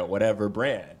major, you know, whatever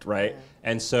brand, right?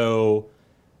 And so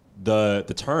the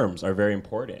terms are very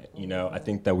important, you know. I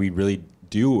think that we really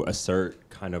do assert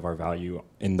kind of our value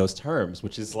in those terms,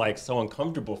 which is like so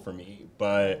uncomfortable for me,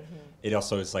 but it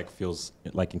also is like feels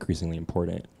like increasingly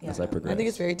important as I progress. I think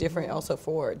it's very different also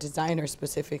for designers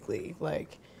specifically,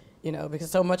 like, you know, because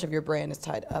so much of your brand is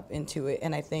tied up into it.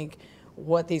 And I think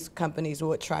what these companies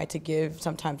would try to give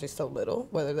sometimes is so little,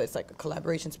 whether it's like a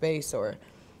collaboration space or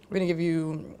we're gonna give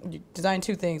you design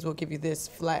 2 things, we'll give you this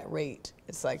flat rate.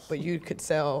 It's like, but you could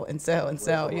sell and sell and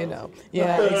sell, you know.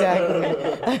 Yeah,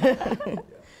 exactly.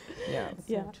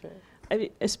 Yeah. I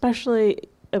mean, especially,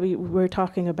 I mean, we're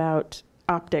talking about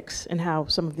optics and how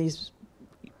some of these,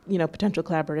 you know, potential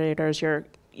collaborators,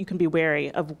 you can be wary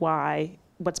of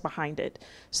what's behind it.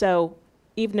 So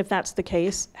even if that's the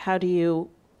case, how do you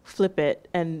flip it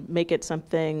and make it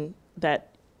something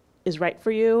that is right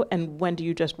for you, and when do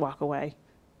you just walk away?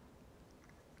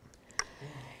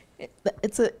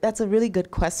 That's a really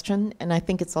good question, and I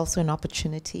think it's also an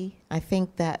opportunity. I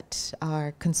think that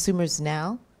our consumers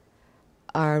now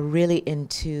are really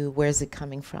into where's it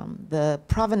coming from. The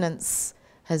provenance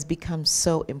has become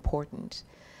so important.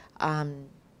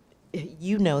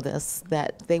 You know this,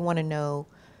 that they want to know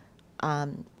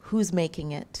who's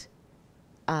making it,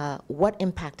 what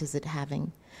impact is it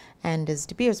having, and as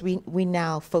De Beers, we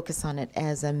now focus on it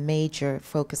as a major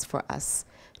focus for us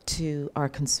to our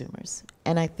consumers.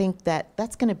 And I think that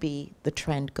that's going to be the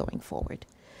trend going forward.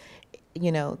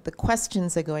 you know, the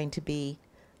questions are going to be,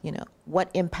 you know, what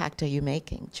impact are you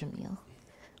making, Jameel?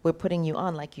 We're putting you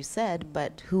on, like you said,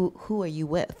 but who are you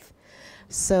with?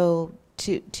 So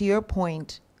to your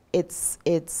point, it's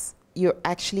you're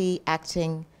actually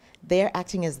acting, they're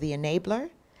acting as the enabler,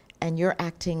 and you're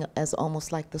acting as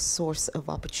almost like the source of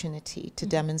opportunity to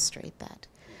demonstrate that.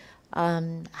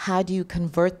 How do you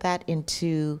convert that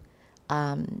into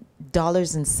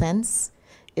dollars and cents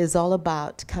is all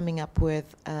about coming up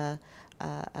with a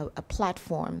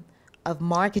platform of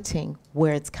marketing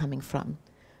where it's coming from.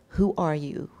 Who are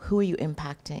you? Who are you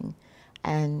impacting?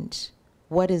 And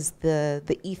what is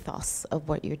the ethos of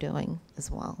what you're doing as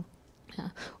well? Yeah.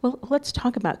 Well, let's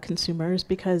talk about consumers,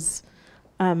 because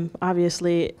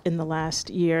obviously in the last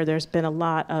year there's been a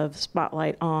lot of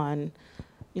spotlight on,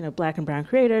 you know, Black and brown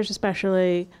creators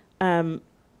especially.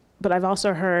 But I've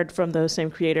also heard from those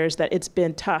same creators that it's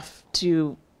been tough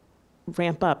to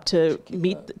ramp up to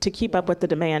keep up with the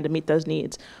demand and meet those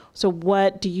needs. So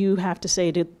what do you have to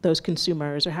say to those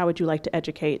consumers, or how would you like to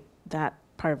educate that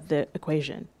part of the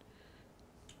equation?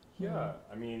 Yeah,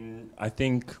 I mean, I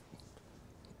think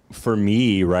for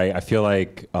me, right, I feel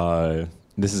like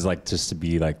this is like, just to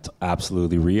be like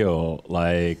absolutely real,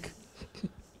 like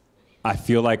I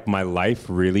feel like my life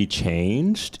really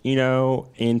changed, you know,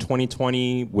 in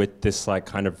 2020 with this like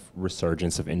kind of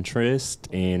resurgence of interest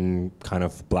in kind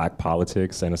of Black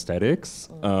politics and aesthetics.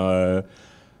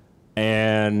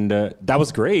 And that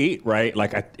was great, right?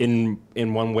 Like in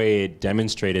one way it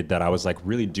demonstrated that I was like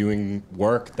really doing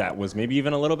work that was maybe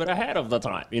even a little bit ahead of the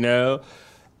time, you know?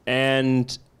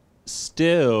 And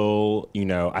still, you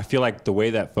know, I feel like the way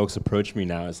that folks approach me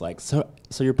now is like, so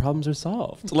your problems are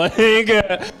solved. Like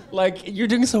you're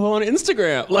doing so well on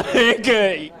Instagram.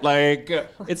 Like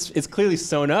it's clearly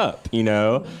sewn up, you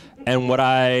know? And what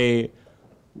I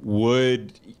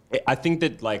think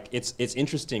that like it's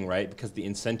interesting, right? Because the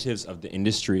incentives of the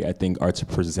industry, I think, are to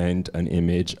present an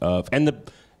image of, and the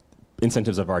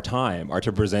incentives of our time are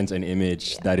to present an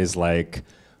image that is like,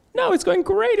 no, it's going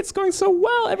great. It's going so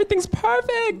well. Everything's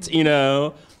perfect, you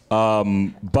know?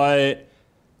 But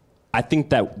I think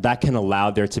that can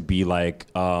allow there to be like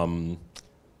a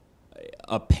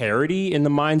parity in the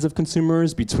minds of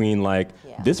consumers between like,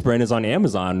 this brand is on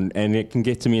Amazon and it can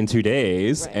get to me in 2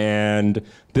 days. Right. And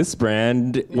this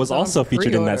brand was also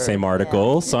featured in that same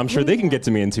article. So I'm sure they can get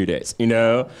to me in 2 days, you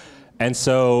know? And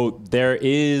so there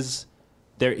is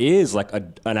like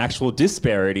an actual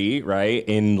disparity, right,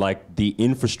 in like the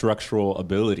infrastructural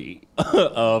ability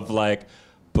of like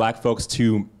Black folks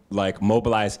to like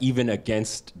mobilize even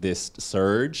against this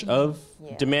surge of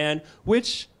demand,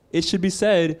 which it should be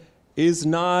said is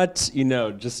not, you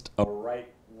know, just a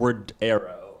rightward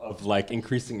arrow of like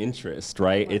increasing interest,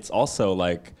 right? It's also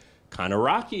like kind of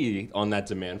rocky on that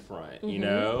demand front, you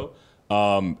know?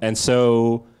 And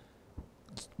so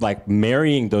like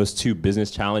marrying those two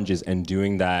business challenges and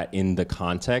doing that in the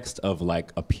context of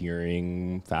like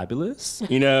appearing fabulous,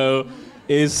 you know,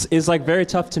 is like very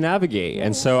tough to navigate.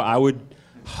 And so I would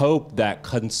hope that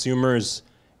consumers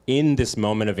in this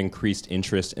moment of increased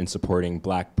interest in supporting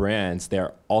Black brands,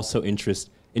 they're also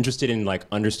interested in like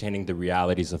understanding the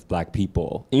realities of Black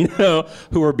people, you know,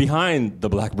 who are behind the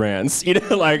Black brands, you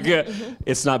know, like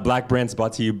it's not Black brands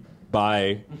brought to you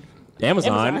by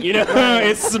Amazon, you know,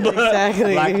 it's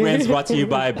exactly. Black brands brought to you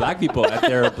by Black people at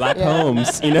their Black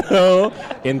homes, you know,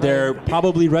 in their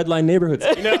probably red line neighborhoods,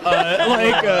 you know,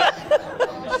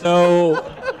 so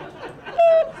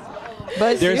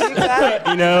but there's,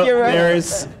 you know,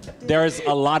 there's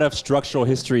a lot of structural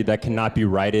history that cannot be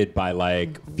righted by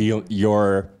like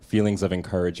your feelings of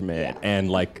encouragement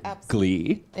and like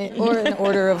glee. Or an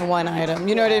order of one item,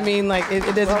 you know what I mean? Like it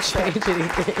doesn't change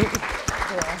anything.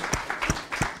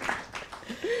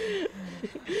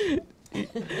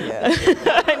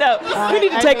 I know. We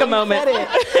need to take a moment.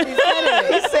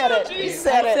 He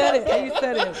said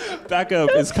it. Backup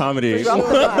is comedy. Drop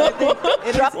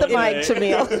the mic,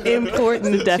 Jameel.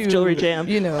 Important the Def Jewelry Jam.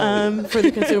 You know, for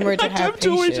the consumer to have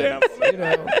patience. You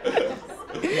know.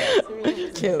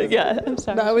 Yeah, I'm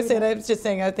sorry. No, I was just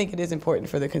saying, I think it is important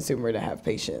for the consumer to have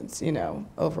patience, you know,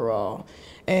 overall.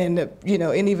 And, you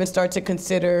know, and even start to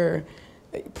consider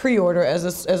pre-order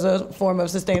as a form of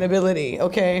sustainability,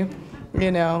 okay? You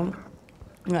know,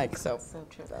 like, so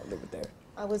true. I'll leave it there.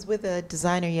 I was with a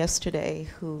designer yesterday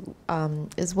who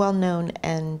is well known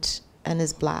and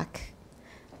is Black,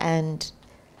 and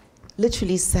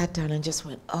literally sat down and just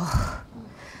went, oh.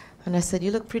 And I said,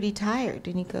 you look pretty tired.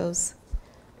 And he goes,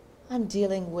 I'm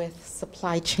dealing with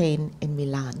supply chain in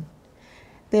Milan.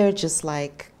 They're just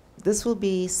like, this will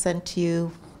be sent to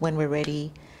you when we're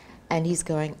ready. And he's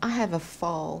going, I have a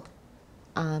fall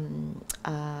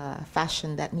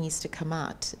fashion that needs to come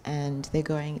out, and they're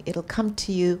going, it'll come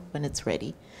to you when it's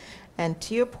ready. And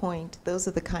to your point, those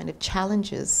are the kind of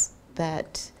challenges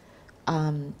that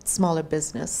smaller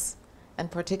business, and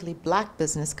particularly black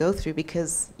business, go through,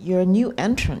 because you're a new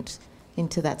entrant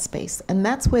into that space. And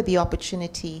that's where the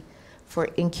opportunity for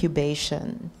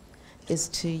incubation is,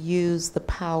 to use the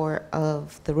power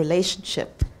of the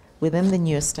relationship within the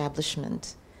new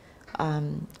establishment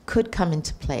could come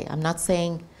into play. I'm not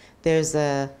saying there's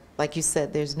like you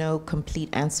said, there's no complete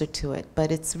answer to it,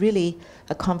 but it's really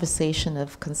a conversation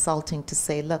of consulting to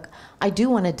say, look, I do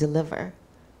want to deliver,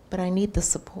 but I need the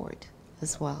support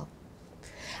as well.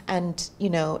 And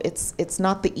it's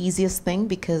not the easiest thing,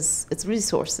 because it's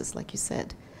resources, like you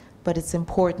said, but it's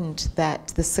important that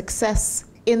the success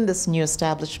in this new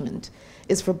establishment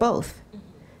is for both.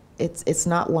 It's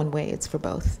not one way, it's for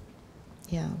both.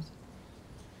 Yeah.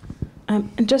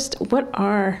 And just what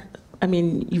are,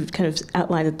 you've kind of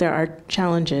outlined that there are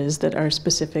challenges that are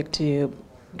specific to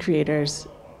creators,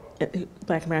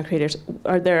 Black and brown creators.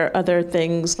 Are there other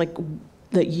things like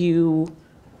that you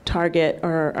target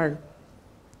or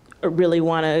really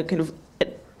want to kind of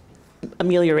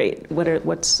ameliorate?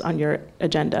 What's on your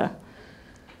agenda?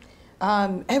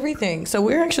 Everything. So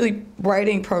we're actually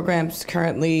writing programs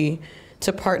currently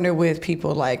to partner with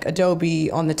people like Adobe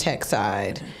on the tech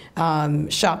side,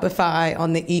 Shopify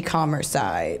on the e-commerce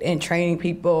side, and training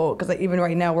people, because even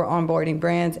right now we're onboarding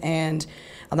brands, and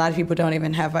a lot of people don't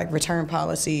even have like return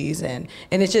policies, and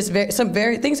it's just some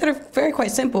things that are very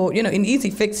quite simple, and easy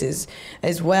fixes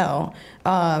as well.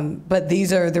 But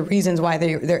these are the reasons why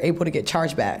they're able to get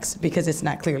chargebacks, because it's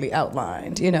not clearly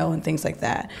outlined, and things like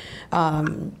that.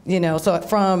 So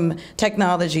from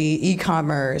technology,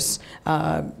 e-commerce,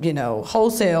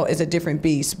 wholesale is a different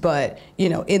beast, but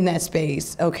in that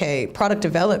space, okay, product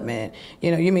development,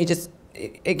 you may just,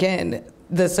 again,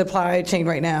 the supply chain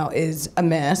right now is a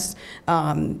mess,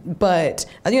 but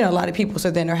a lot of people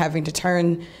then are having to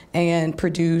turn and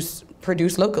produce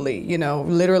locally,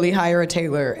 literally hire a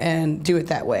tailor and do it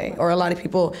that way. Or a lot of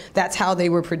people, that's how they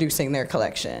were producing their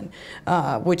collection,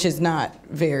 which is not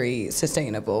very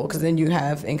sustainable, because then you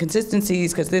have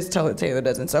inconsistencies, because this tailor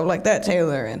doesn't sew like that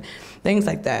tailor, and things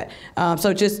like that.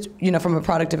 So just, from a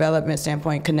product development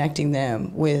standpoint, connecting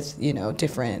them with,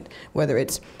 different, whether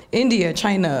it's India,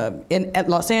 China, at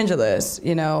Los Angeles,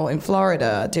 in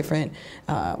Florida, different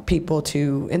people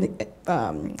to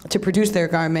produce their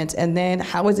garments, and then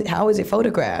how is it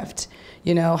photographed?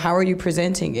 How are you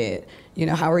presenting it?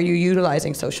 How are you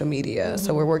utilizing social media? Mm-hmm.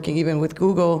 So we're working even with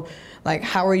Google, like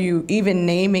how are you even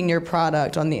naming your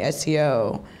product on the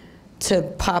SEO to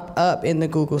pop up in the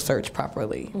Google search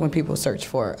properly when people search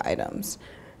for items?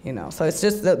 So it's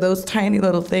just those tiny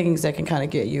little things that can kind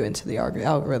of get you into the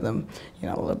algorithm, a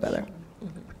little better.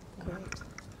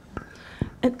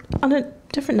 And on a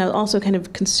different note, also kind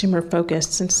of consumer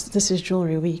focused, since this is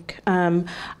Jewelry Week,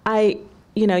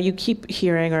 you keep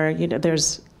hearing, or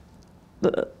there's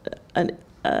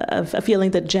a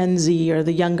feeling that Gen Z or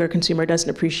the younger consumer doesn't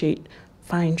appreciate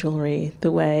fine jewelry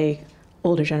the way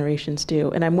older generations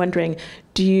do. And I'm wondering,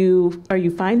 are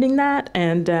you finding that?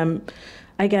 And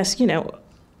I guess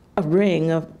a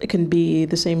ring it can be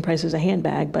the same price as a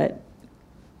handbag, but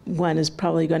one is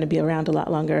probably going to be around a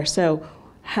lot longer. So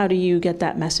how do you get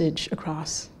that message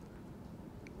across?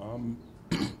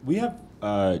 We have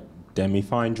a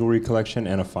demi-fine jewelry collection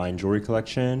and a fine jewelry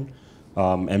collection,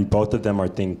 and both of them are, I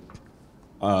think,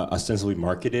 ostensibly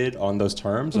marketed on those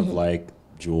terms of like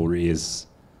jewelry is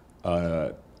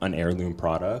an heirloom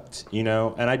product, and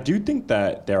I do think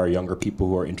that there are younger people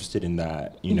who are interested in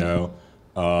that,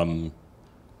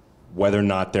 whether or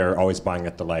not they're always buying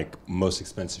at the like most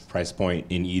expensive price point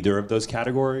in either of those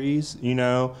categories,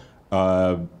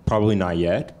 probably not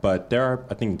yet, but there are,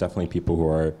 I think, definitely people who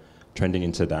are trending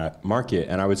into that market.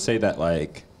 And I would say that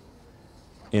like,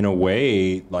 in a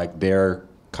way, like their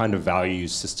kind of value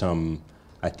system,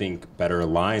 I think better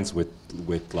aligns with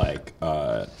like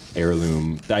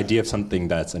heirloom, the idea of something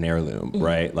that's an heirloom,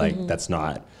 right? Like that's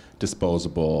not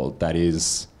disposable, that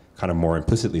is kind of more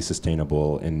implicitly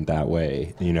sustainable in that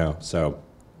way, So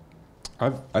I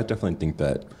definitely think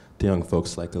that the young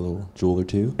folks like a little jewel or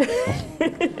two.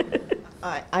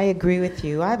 I agree with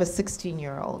you. I have a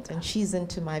 16-year-old, and she's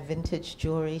into my vintage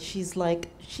jewelry. She's like,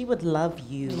 she would love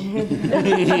you.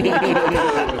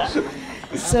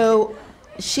 So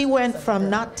she went from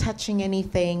not touching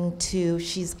anything to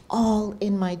she's all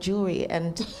in my jewelry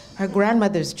and her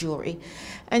grandmother's jewelry.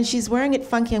 And she's wearing it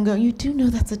funky. I'm going, you do know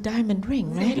that's a diamond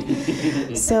ring,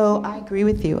 right? So I agree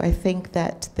with you. I think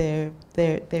that there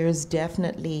is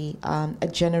definitely a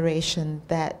generation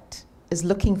that is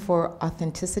looking for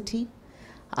authenticity,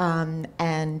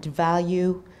 and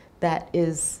value that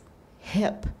is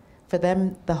hip. For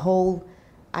them, the whole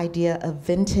idea of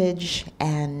vintage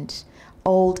and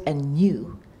old and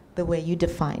new, the way you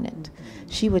define it,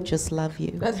 she would just love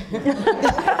you. And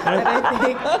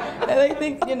I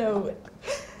think, you know,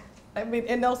 I mean,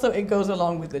 and also it goes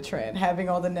along with the trend, having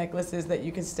all the necklaces that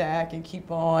you can stack and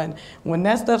keep on. When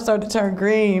that stuff started to turn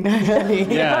green, I mean,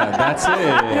 yeah, that's it.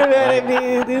 You know what I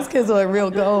mean? These kids are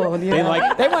real gold. You know?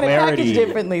 Like they want it clarity. packaged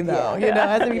differently, though. You know, it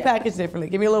has to be packaged differently.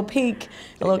 Give me a little pink,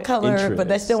 a little color, but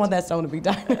they still want that stone to be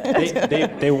diamond.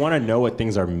 They want to know what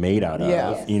things are made out of,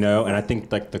 Yeah. you know? And I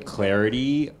think like the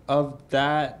clarity of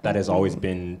that has always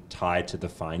been tied to the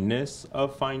fineness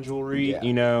of fine jewelry,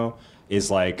 you know,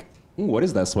 is like, ooh, what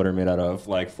is that sweater made out of?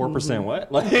 Like 4%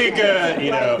 what? Like, you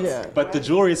know, Yeah. but the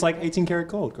jewelry is like 18 karat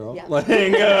gold, girl. Yeah. Like,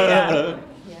 Yeah.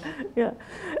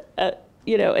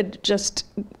 You know, it just,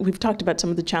 we've talked about some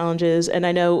of the challenges, and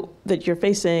I know that you're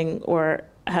facing or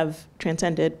have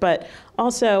transcended, but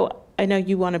also I know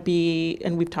you want to be,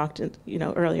 and we've talked, you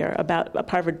know, earlier about a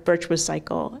part of a virtuous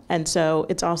cycle. And so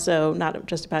it's also not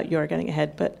just about your getting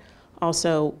ahead, but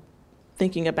also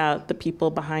thinking about the people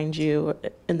behind you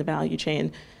in the value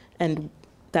chain. And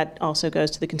that also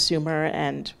goes to the consumer,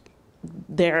 and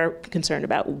they're concerned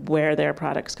about where their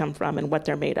products come from and what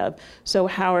they're made of. So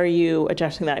how are you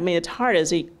adjusting that? I mean, it's hard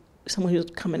as someone who's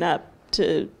coming up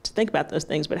to think about those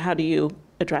things, but how do you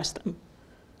address them?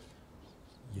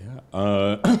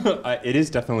 Yeah, it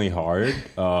is definitely hard.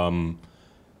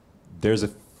 There's a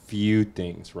few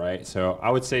things, right? So I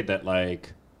would say that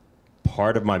like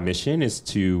part of my mission is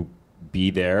to be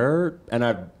there, and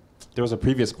there was a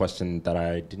previous question that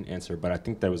I didn't answer, but I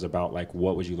think that was about like,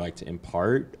 what would you like to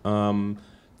impart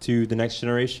to the next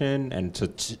generation and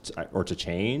to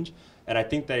change? And I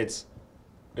think that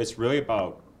it's really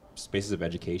about spaces of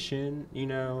education, you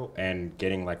know, and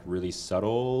getting like really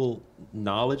subtle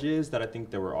knowledges that I think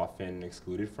that we're often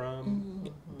excluded from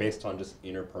based on just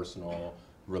interpersonal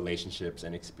relationships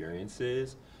and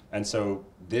experiences. And so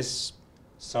this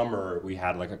summer we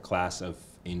had like a class of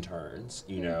interns,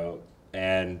 you know,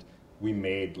 and we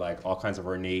made like all kinds of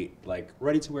ornate, like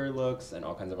ready-to-wear looks and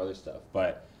all kinds of other stuff.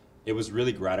 But it was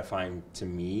really gratifying to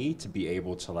me to be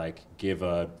able to like give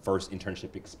a first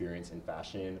internship experience in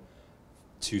fashion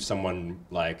to someone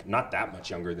like not that much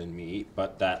younger than me,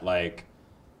 but that like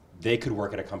they could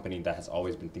work at a company that has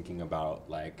always been thinking about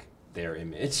like their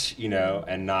image, you know,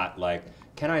 and not like,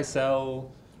 can I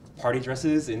sell party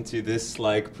dresses into this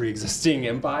like pre-existing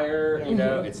empire? You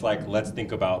know, it's like, let's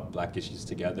think about Black issues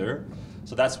together.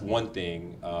 So that's one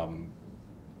thing,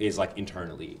 is like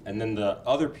internally. And then the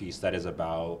other piece that is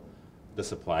about the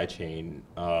supply chain,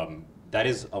 that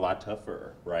is a lot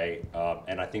tougher, right?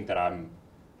 And I think that I'm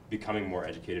becoming more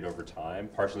educated over time,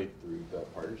 partially through the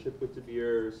partnership with De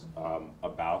Beers,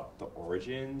 about the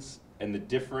origins and the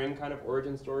differing kind of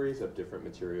origin stories of different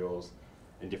materials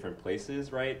in different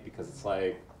places, right? Because it's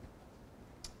like,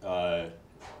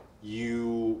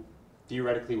 you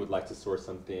theoretically would like to source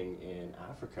something in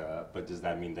Africa, but does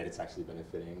that mean that it's actually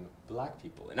benefiting Black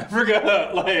people in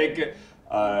Africa? Like,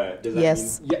 does that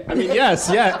Yes. mean, yeah, I mean, yes,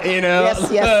 yeah, you know.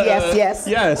 Yes.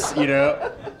 Yes, you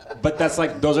know. But that's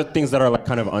like, those are things that are like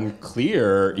kind of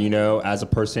unclear, you know, as a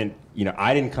person. You know,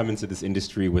 I didn't come into this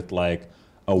industry with like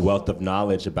a wealth of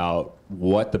knowledge about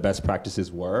what the best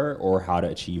practices were or how to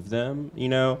achieve them, you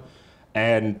know.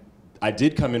 And I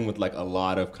did come in with like a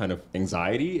lot of kind of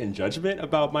anxiety and judgment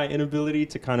about my inability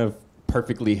to kind of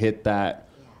perfectly hit that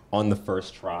on the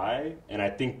first try. And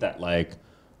I think that like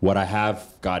what I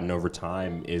have gotten over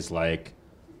time is like,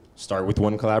 start with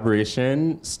one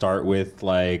collaboration, start with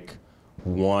like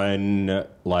one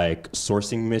like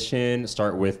sourcing mission,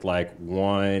 start with like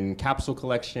one capsule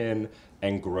collection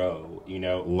and grow, you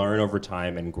know, learn over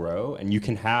time and grow. And you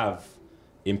can have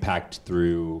impact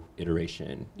through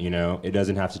iteration, you know? It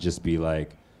doesn't have to just be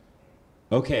like,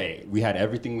 okay, we had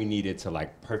everything we needed to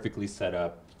like perfectly set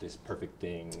up this perfect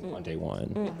thing on day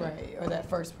one. Right, or that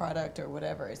first product or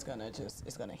whatever, it's gonna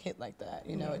hit like that.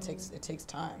 You know, it takes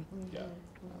time. Yeah.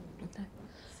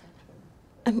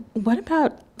 What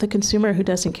about the consumer who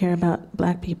doesn't care about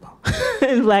Black people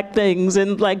and Black things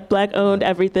and like Black-owned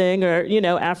everything, or you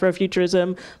know,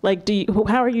 Afrofuturism? Like,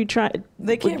 how are you trying?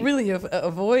 They can't really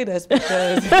avoid us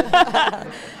because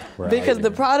because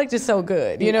the product is so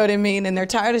good. You know what I mean? And they're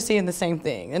tired of seeing the same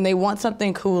thing, and they want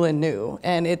something cool and new.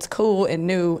 And it's cool and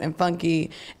new and funky,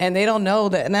 and they don't know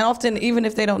that. And then often, even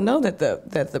if they don't know that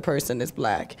the person is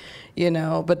Black, you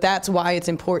know. But that's why it's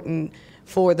important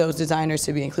for those designers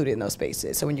to be included in those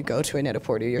spaces. So when you go to a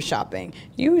Net-a-Porter, you're shopping,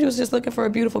 you was just looking for a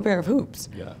beautiful pair of hoops,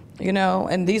 you know,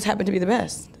 and these happen to be the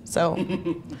best. So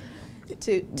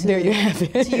there you have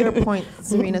it. To your point,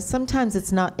 Zerina, sometimes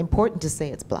it's not important to say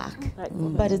it's black,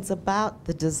 but it's about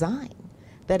the design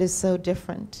that is so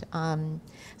different.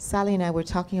 Sally and I were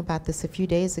talking about this a few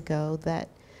days ago, that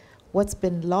what's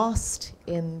been lost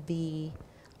in the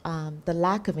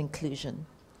lack of inclusion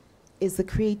is the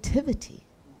creativity.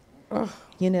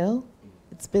 You know,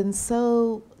 it's been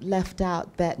so left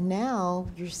out that now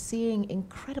you're seeing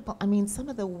incredible, I mean, some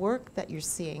of the work that you're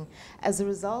seeing as a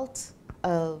result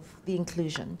of the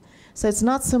inclusion. So it's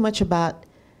not so much about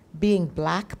being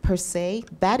black per se,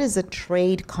 that is a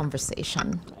trade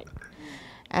conversation. Right.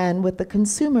 And with the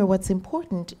consumer, what's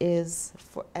important is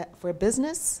for a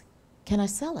business, can I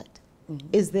sell it?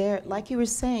 Is there, like you were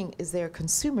saying, is there a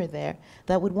consumer there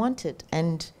that would want it?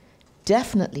 And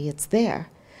definitely it's there.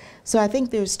 So I think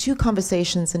there's two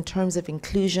conversations in terms of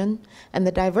inclusion, and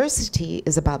the diversity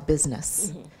is about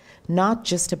business, not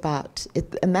just about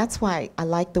it. And that's why I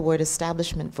like the word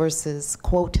establishment versus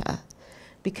quota,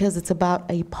 because it's about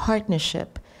a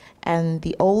partnership, and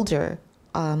the older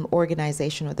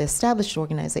organization or the established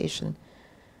organization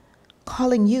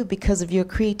calling you because of your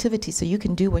creativity, so you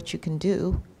can do what you can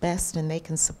do best and they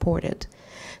can support it.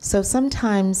 So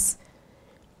sometimes,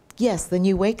 yes, then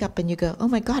you wake up and you go, oh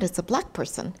my God, it's a black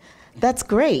person. That's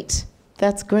great.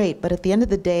 That's great. But at the end of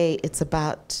the day, it's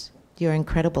about your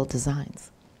incredible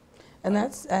designs. And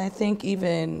that's, I think,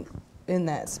 even in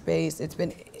that space, it's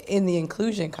been in the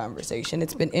inclusion conversation,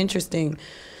 it's been interesting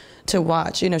to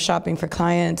watch, you know, shopping for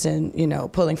clients and, you know,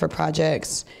 pulling for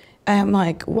projects. And I'm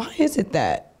like, why is it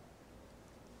that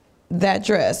that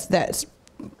dress that's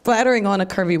flattering on a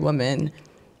curvy woman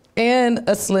and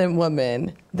a slim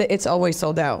woman, that it's always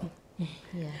sold out? Yes.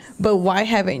 But why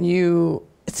haven't you,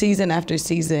 season after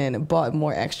season, bought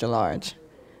more extra large?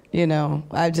 You know,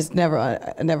 I just never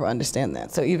understand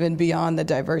that. So even beyond the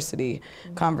diversity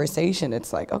conversation,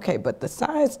 it's like, okay, but the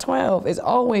size 12 is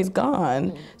always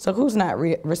gone. So who's not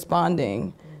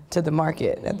responding to the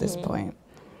market at this point?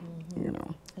 You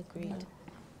know. Agreed.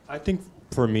 I think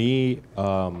for me,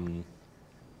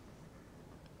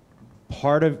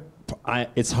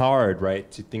 it's hard,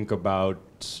 right, to think about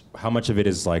how much of it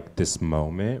is like this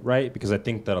moment, right? Because I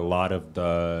think that a lot of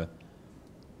the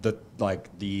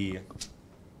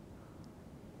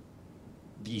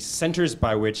centers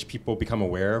by which people become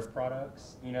aware of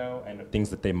products, you know, and the things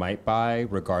that they might buy,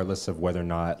 regardless of whether or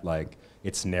not like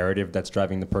it's narrative that's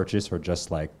driving the purchase or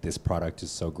just like this product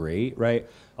is so great, right?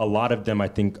 A lot of them I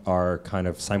think are kind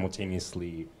of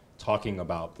simultaneously talking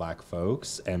about black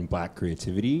folks and black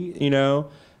creativity, you know?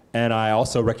 And I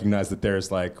also recognize that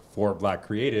there's like, for black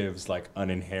creatives, like an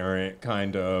inherent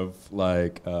kind of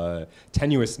like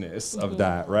tenuousness of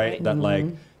that, right? That like,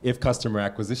 if customer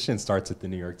acquisition starts at the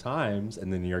New York Times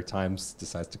and the New York Times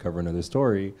decides to cover another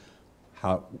story,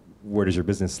 where does your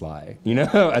business lie? You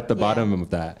know, at the bottom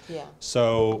of that. Yeah.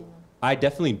 So I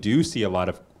definitely do see a lot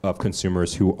of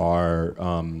consumers who are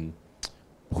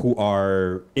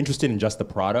interested in just the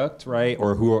product, right?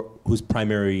 Or whose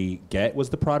primary get was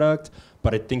the product.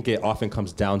 But I think it often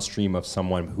comes downstream of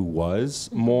someone who was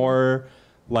more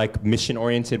like mission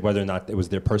oriented, whether or not it was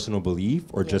their personal belief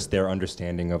or just their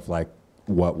understanding of like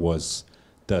what was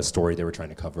the story they were trying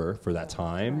to cover for that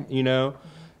time, you know?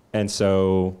 And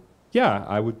so, yeah,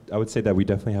 I would say that we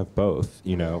definitely have both,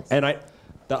 you know? And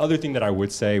the other thing that I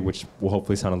would say, which will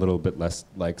hopefully sound a little bit less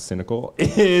like cynical,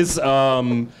 is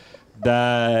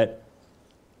that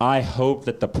I hope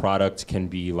that the product can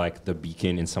be like the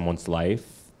beacon in someone's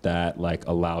life that like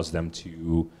allows them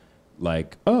to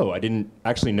like, oh, I didn't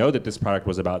actually know that this product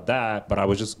was about that, but I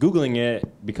was just Googling it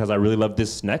because I really love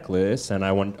this necklace and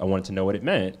I wanted to know what it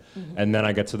meant. And then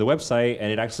I get to the website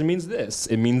and it actually means this.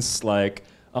 It means like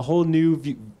a whole new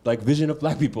vision of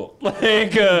black people.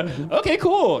 Like, okay,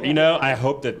 cool. You know, I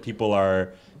hope that people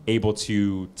are able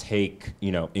to take,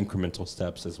 you know, incremental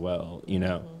steps as well, you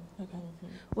know.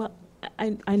 Well,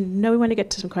 I know we want to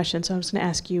get to some questions, so I'm just going to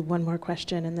ask you one more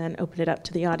question and then open it up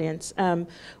to the audience,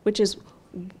 which is,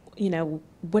 you know,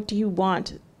 what do you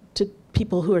want to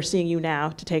people who are seeing you now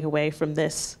to take away from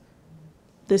this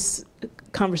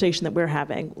conversation that we're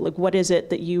having? Like, what is it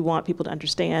that you want people to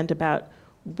understand about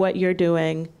what you're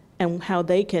doing and how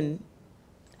they can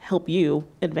help you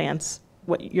advance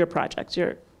your projects,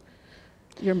 your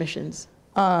missions?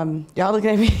 Y'all look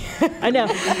at me. I know.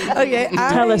 Okay.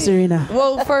 Tell us, Zerina.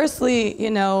 Well, firstly, you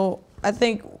know, I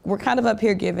think we're kind of up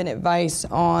here giving advice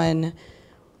on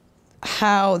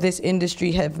how this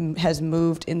industry has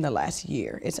moved in the last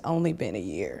year. It's only been a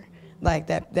year, like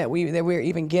that we're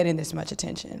even getting this much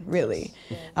attention, really.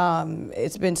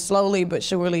 It's been slowly but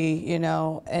surely, you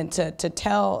know, and to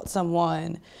tell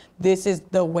someone this is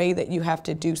the way that you have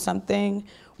to do something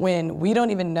when we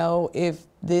don't even know if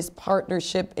this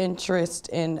partnership interest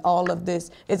in all of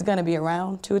this is going to be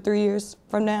around 2 or 3 years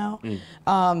from now.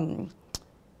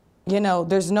 You know,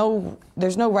 there's no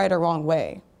right or wrong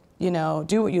way. You know,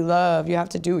 do what you love. You have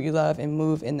to do what you love and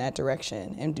move in that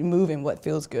direction and move in what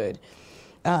feels good.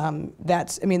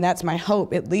 That's my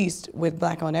hope, at least with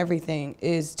Black on Everything,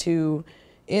 is to,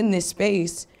 in this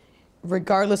space,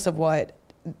 regardless of what,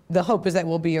 the hope is that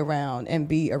we'll be around and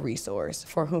be a resource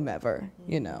for whomever,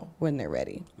 you know, when they're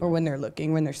ready or when they're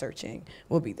looking, when they're searching,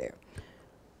 we'll be there.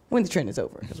 When the trend is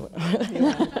over as well.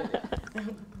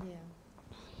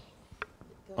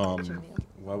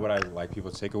 What would I like people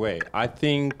to take away? I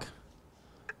think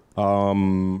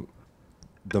the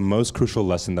most crucial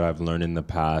lesson that I've learned in the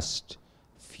past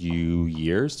few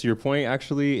years, to your point,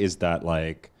 actually, is that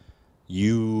like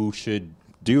you should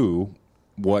do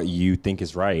what you think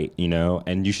is right, you know,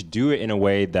 and you should do it in a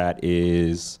way that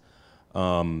is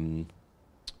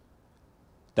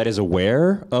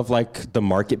aware of like the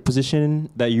market position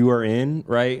that you are in,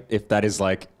 right? If that is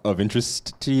like of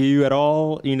interest to you at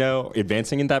all, you know,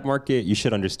 advancing in that market, you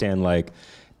should understand like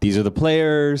these are the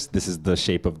players, this is the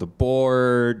shape of the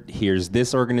board, here's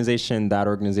this organization, that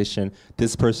organization,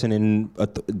 this person in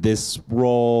this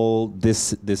role,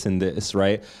 this and this,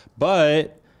 right?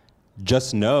 But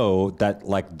just know that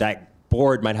like that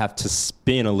board might have to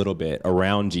spin a little bit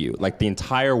around you. Like the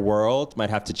entire world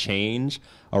might have to change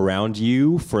around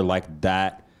you for like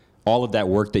that, all of that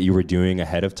work that you were doing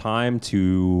ahead of time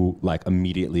to like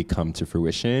immediately come to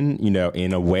fruition, you know,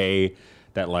 in a way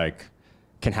that like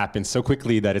can happen so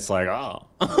quickly that it's like,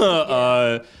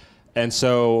 oh. And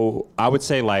so I would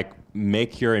say like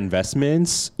make your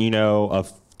investments, you know,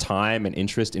 of time and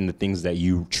interest in the things that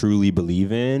you truly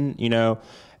believe in, you know,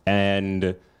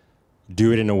 and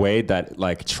do it in a way that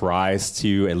like tries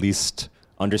to at least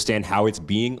understand how it's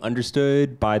being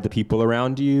understood by the people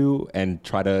around you and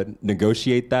try to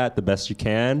negotiate that the best you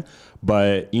can.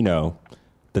 But, you know,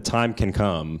 the time can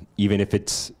come, even if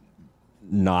it's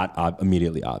not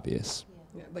immediately obvious.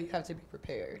 Yeah, but you have to be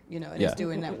prepared, you know, and it's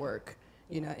doing that work,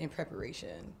 you know, in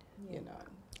preparation, you know.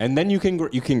 And then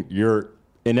you're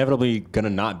inevitably gonna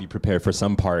not be prepared for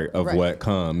some part of what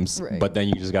comes, but then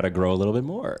you just gotta grow a little bit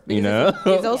more, because you know?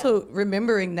 It's also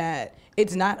remembering that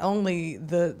it's not only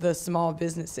the small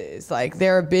businesses. Like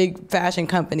there are big fashion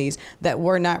companies that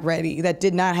were not ready, that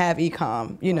did not have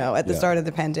e-com, you know, at the start of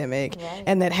the pandemic,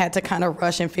 and that had to kind of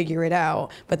rush and figure it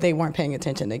out, but they weren't paying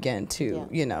attention again to,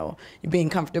 you know,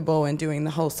 being comfortable and doing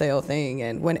the wholesale thing.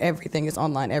 And when everything is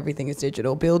online, everything is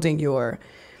digital, building your,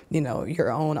 you know,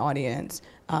 your own audience,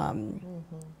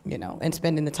 you know, and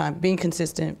spending the time, being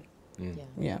consistent.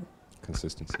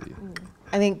 Consistency.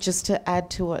 I think just to add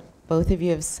to what both of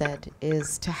you have said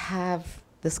is to have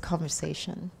this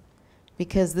conversation,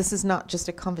 because this is not just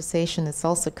a conversation, it's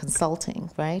also consulting,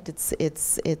 right?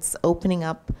 It's opening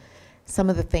up some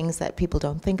of the things that people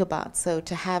don't think about. So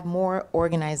to have more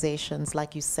organizations,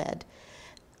 like you said,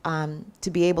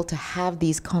 to be able to have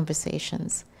these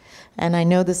conversations. And I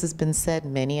know this has been said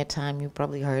many a time, you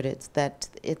probably heard it, that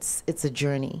it's a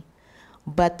journey.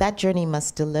 But that journey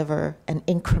must deliver an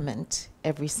increment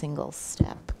every single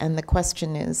step. And the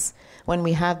question is, when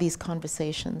we have these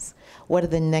conversations, what are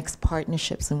the next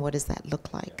partnerships and what does that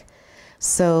look like?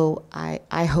 So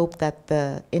I hope that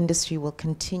the industry will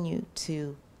continue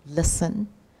to listen.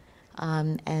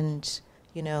 And,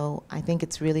 you know, I think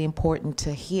it's really important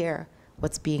to hear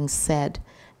what's being said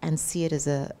and see it as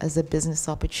a business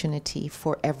opportunity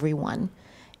for everyone,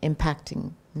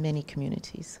 impacting many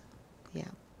communities. Yeah.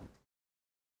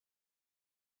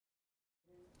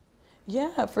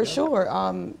 Yeah, for sure.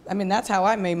 I mean, that's how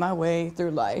I made my way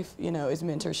through life, you know, is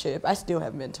mentorship. I still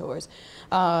have mentors.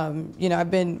 You know, I've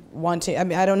been wanting, I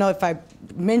mean, I don't know if I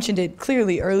mentioned it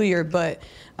clearly earlier, but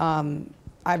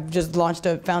I've just launched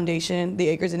a foundation, the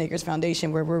Acres and Acres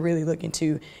Foundation, where we're really looking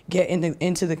to get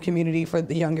into the community for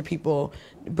the younger people,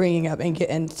 bringing up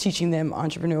and teaching them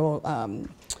entrepreneurial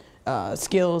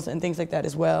skills and things like that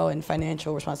as well, and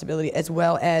financial responsibility, as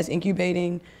well as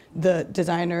incubating the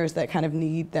designers that kind of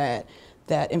need that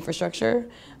infrastructure.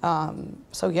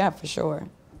 So yeah, for sure.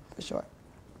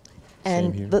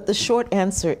 And the short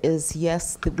answer is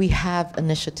yes, that we have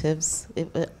initiatives.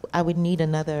 I would need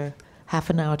another half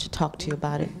an hour to talk to you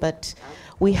about it, but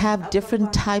we have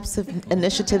different types of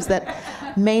initiatives that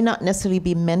may not necessarily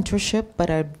be mentorship, but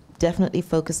are definitely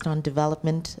focused on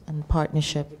development and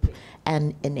partnership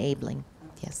and enabling.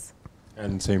 Yes.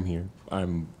 And same here.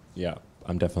 I'm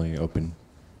definitely open.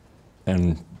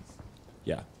 And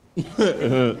yeah.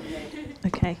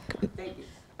 Okay.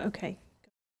 Okay.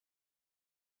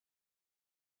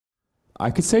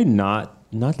 I could say not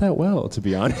Not that well, to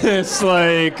be honest.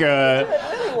 Like,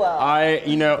 I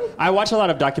watch a lot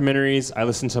of documentaries. I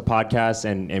listen to podcasts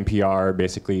and NPR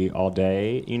basically all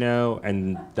day,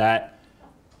 and that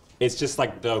it's just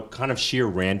like the kind of sheer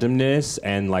randomness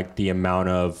and like the amount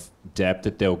of depth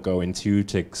that they'll go into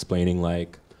to explaining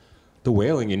like the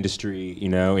whaling industry,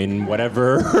 in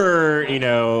whatever,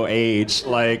 age.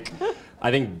 Like, I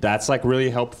think that's like really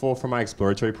helpful for my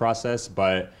exploratory process.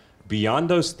 But beyond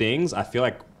those things, I feel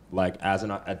like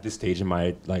at this stage in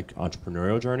my like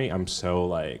entrepreneurial journey, I'm so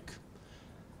like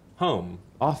home,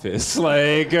 office,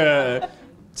 like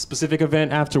specific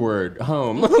event afterward,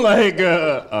 home, like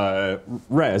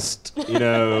rest,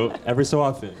 every so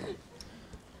often.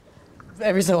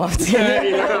 Every so often.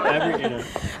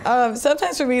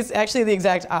 Sometimes for me, it's actually the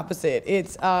exact opposite.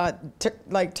 It's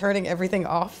like turning everything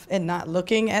off and not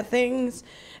looking at things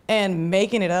and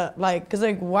making it up. Like, cause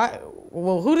like why?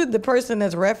 Well, who did the person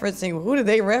that's referencing? Who did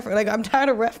they reference? Like, I'm tired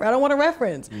of reference. I don't want to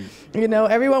reference.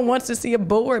 Everyone wants to see a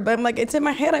board, but I'm like, it's in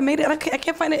my head. I made it. I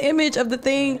can't find an image of the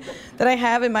thing that I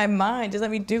have in my mind. Just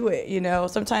let me do it.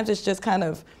 Sometimes it's just kind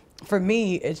of. For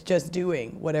me, it's just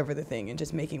doing whatever the thing and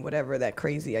just making whatever that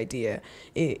crazy idea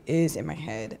is in my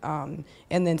head. And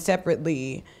then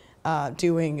separately,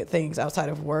 doing things outside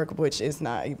of work, which is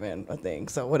not even a thing.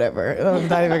 So whatever. I'm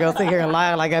not even going to sit here and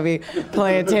lie like I be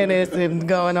playing tennis and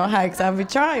going on hikes. I be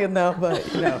trying though, but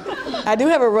I do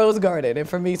have a rose garden. And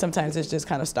for me, sometimes it's just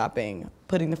kind of stopping,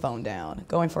 putting the phone down,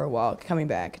 going for a walk, coming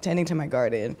back, tending to my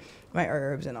garden, my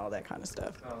herbs and all that kind of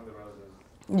stuff.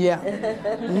 Yeah.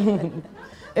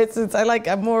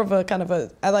 I'm more of a kind of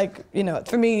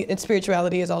for me, it's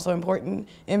spirituality is also important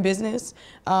in business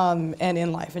and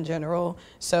in life in general.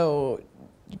 So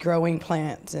growing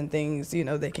plants and things,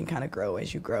 they can kind of grow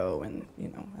as you grow. And,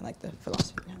 I like the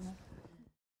philosophy behind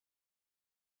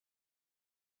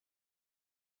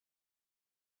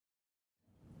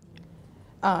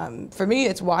that. For me,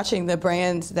 it's watching the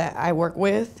brands that I work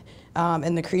with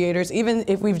and the creators, even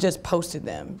if we've just posted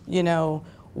them,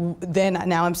 then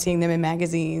now I'm seeing them in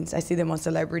magazines. I see them on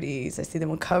celebrities. I see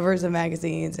them on covers of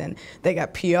magazines, and they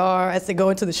got PR. As they go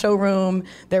into the showroom,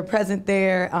 they're present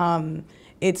there.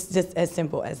 It's just as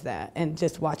simple as that, and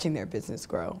just watching their business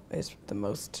grow is the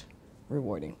most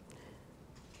rewarding.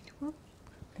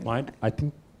 Well, I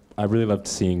think I really loved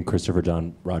seeing Christopher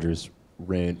John Rogers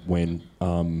win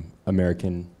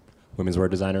American Women's Wear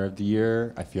Designer of the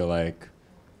Year. I feel like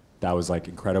that was like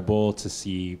incredible to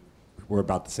see. We're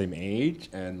about the same age,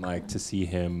 and like to see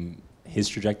his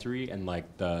trajectory and like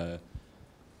the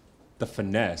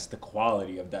finesse, the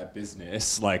quality of that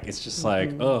business. Like it's just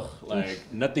like like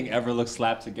nothing ever looks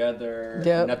slapped together.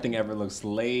 Yep. Nothing ever looks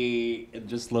late. It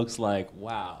just looks like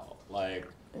wow, like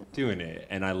doing it.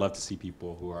 And I love to see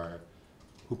people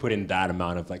who put in that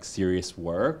amount of like serious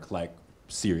work, like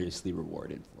seriously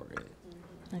rewarded for it.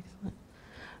 Excellent.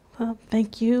 Well,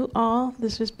 thank you all.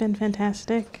 This has been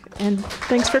fantastic. And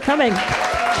thanks for coming.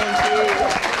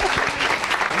 Thank you.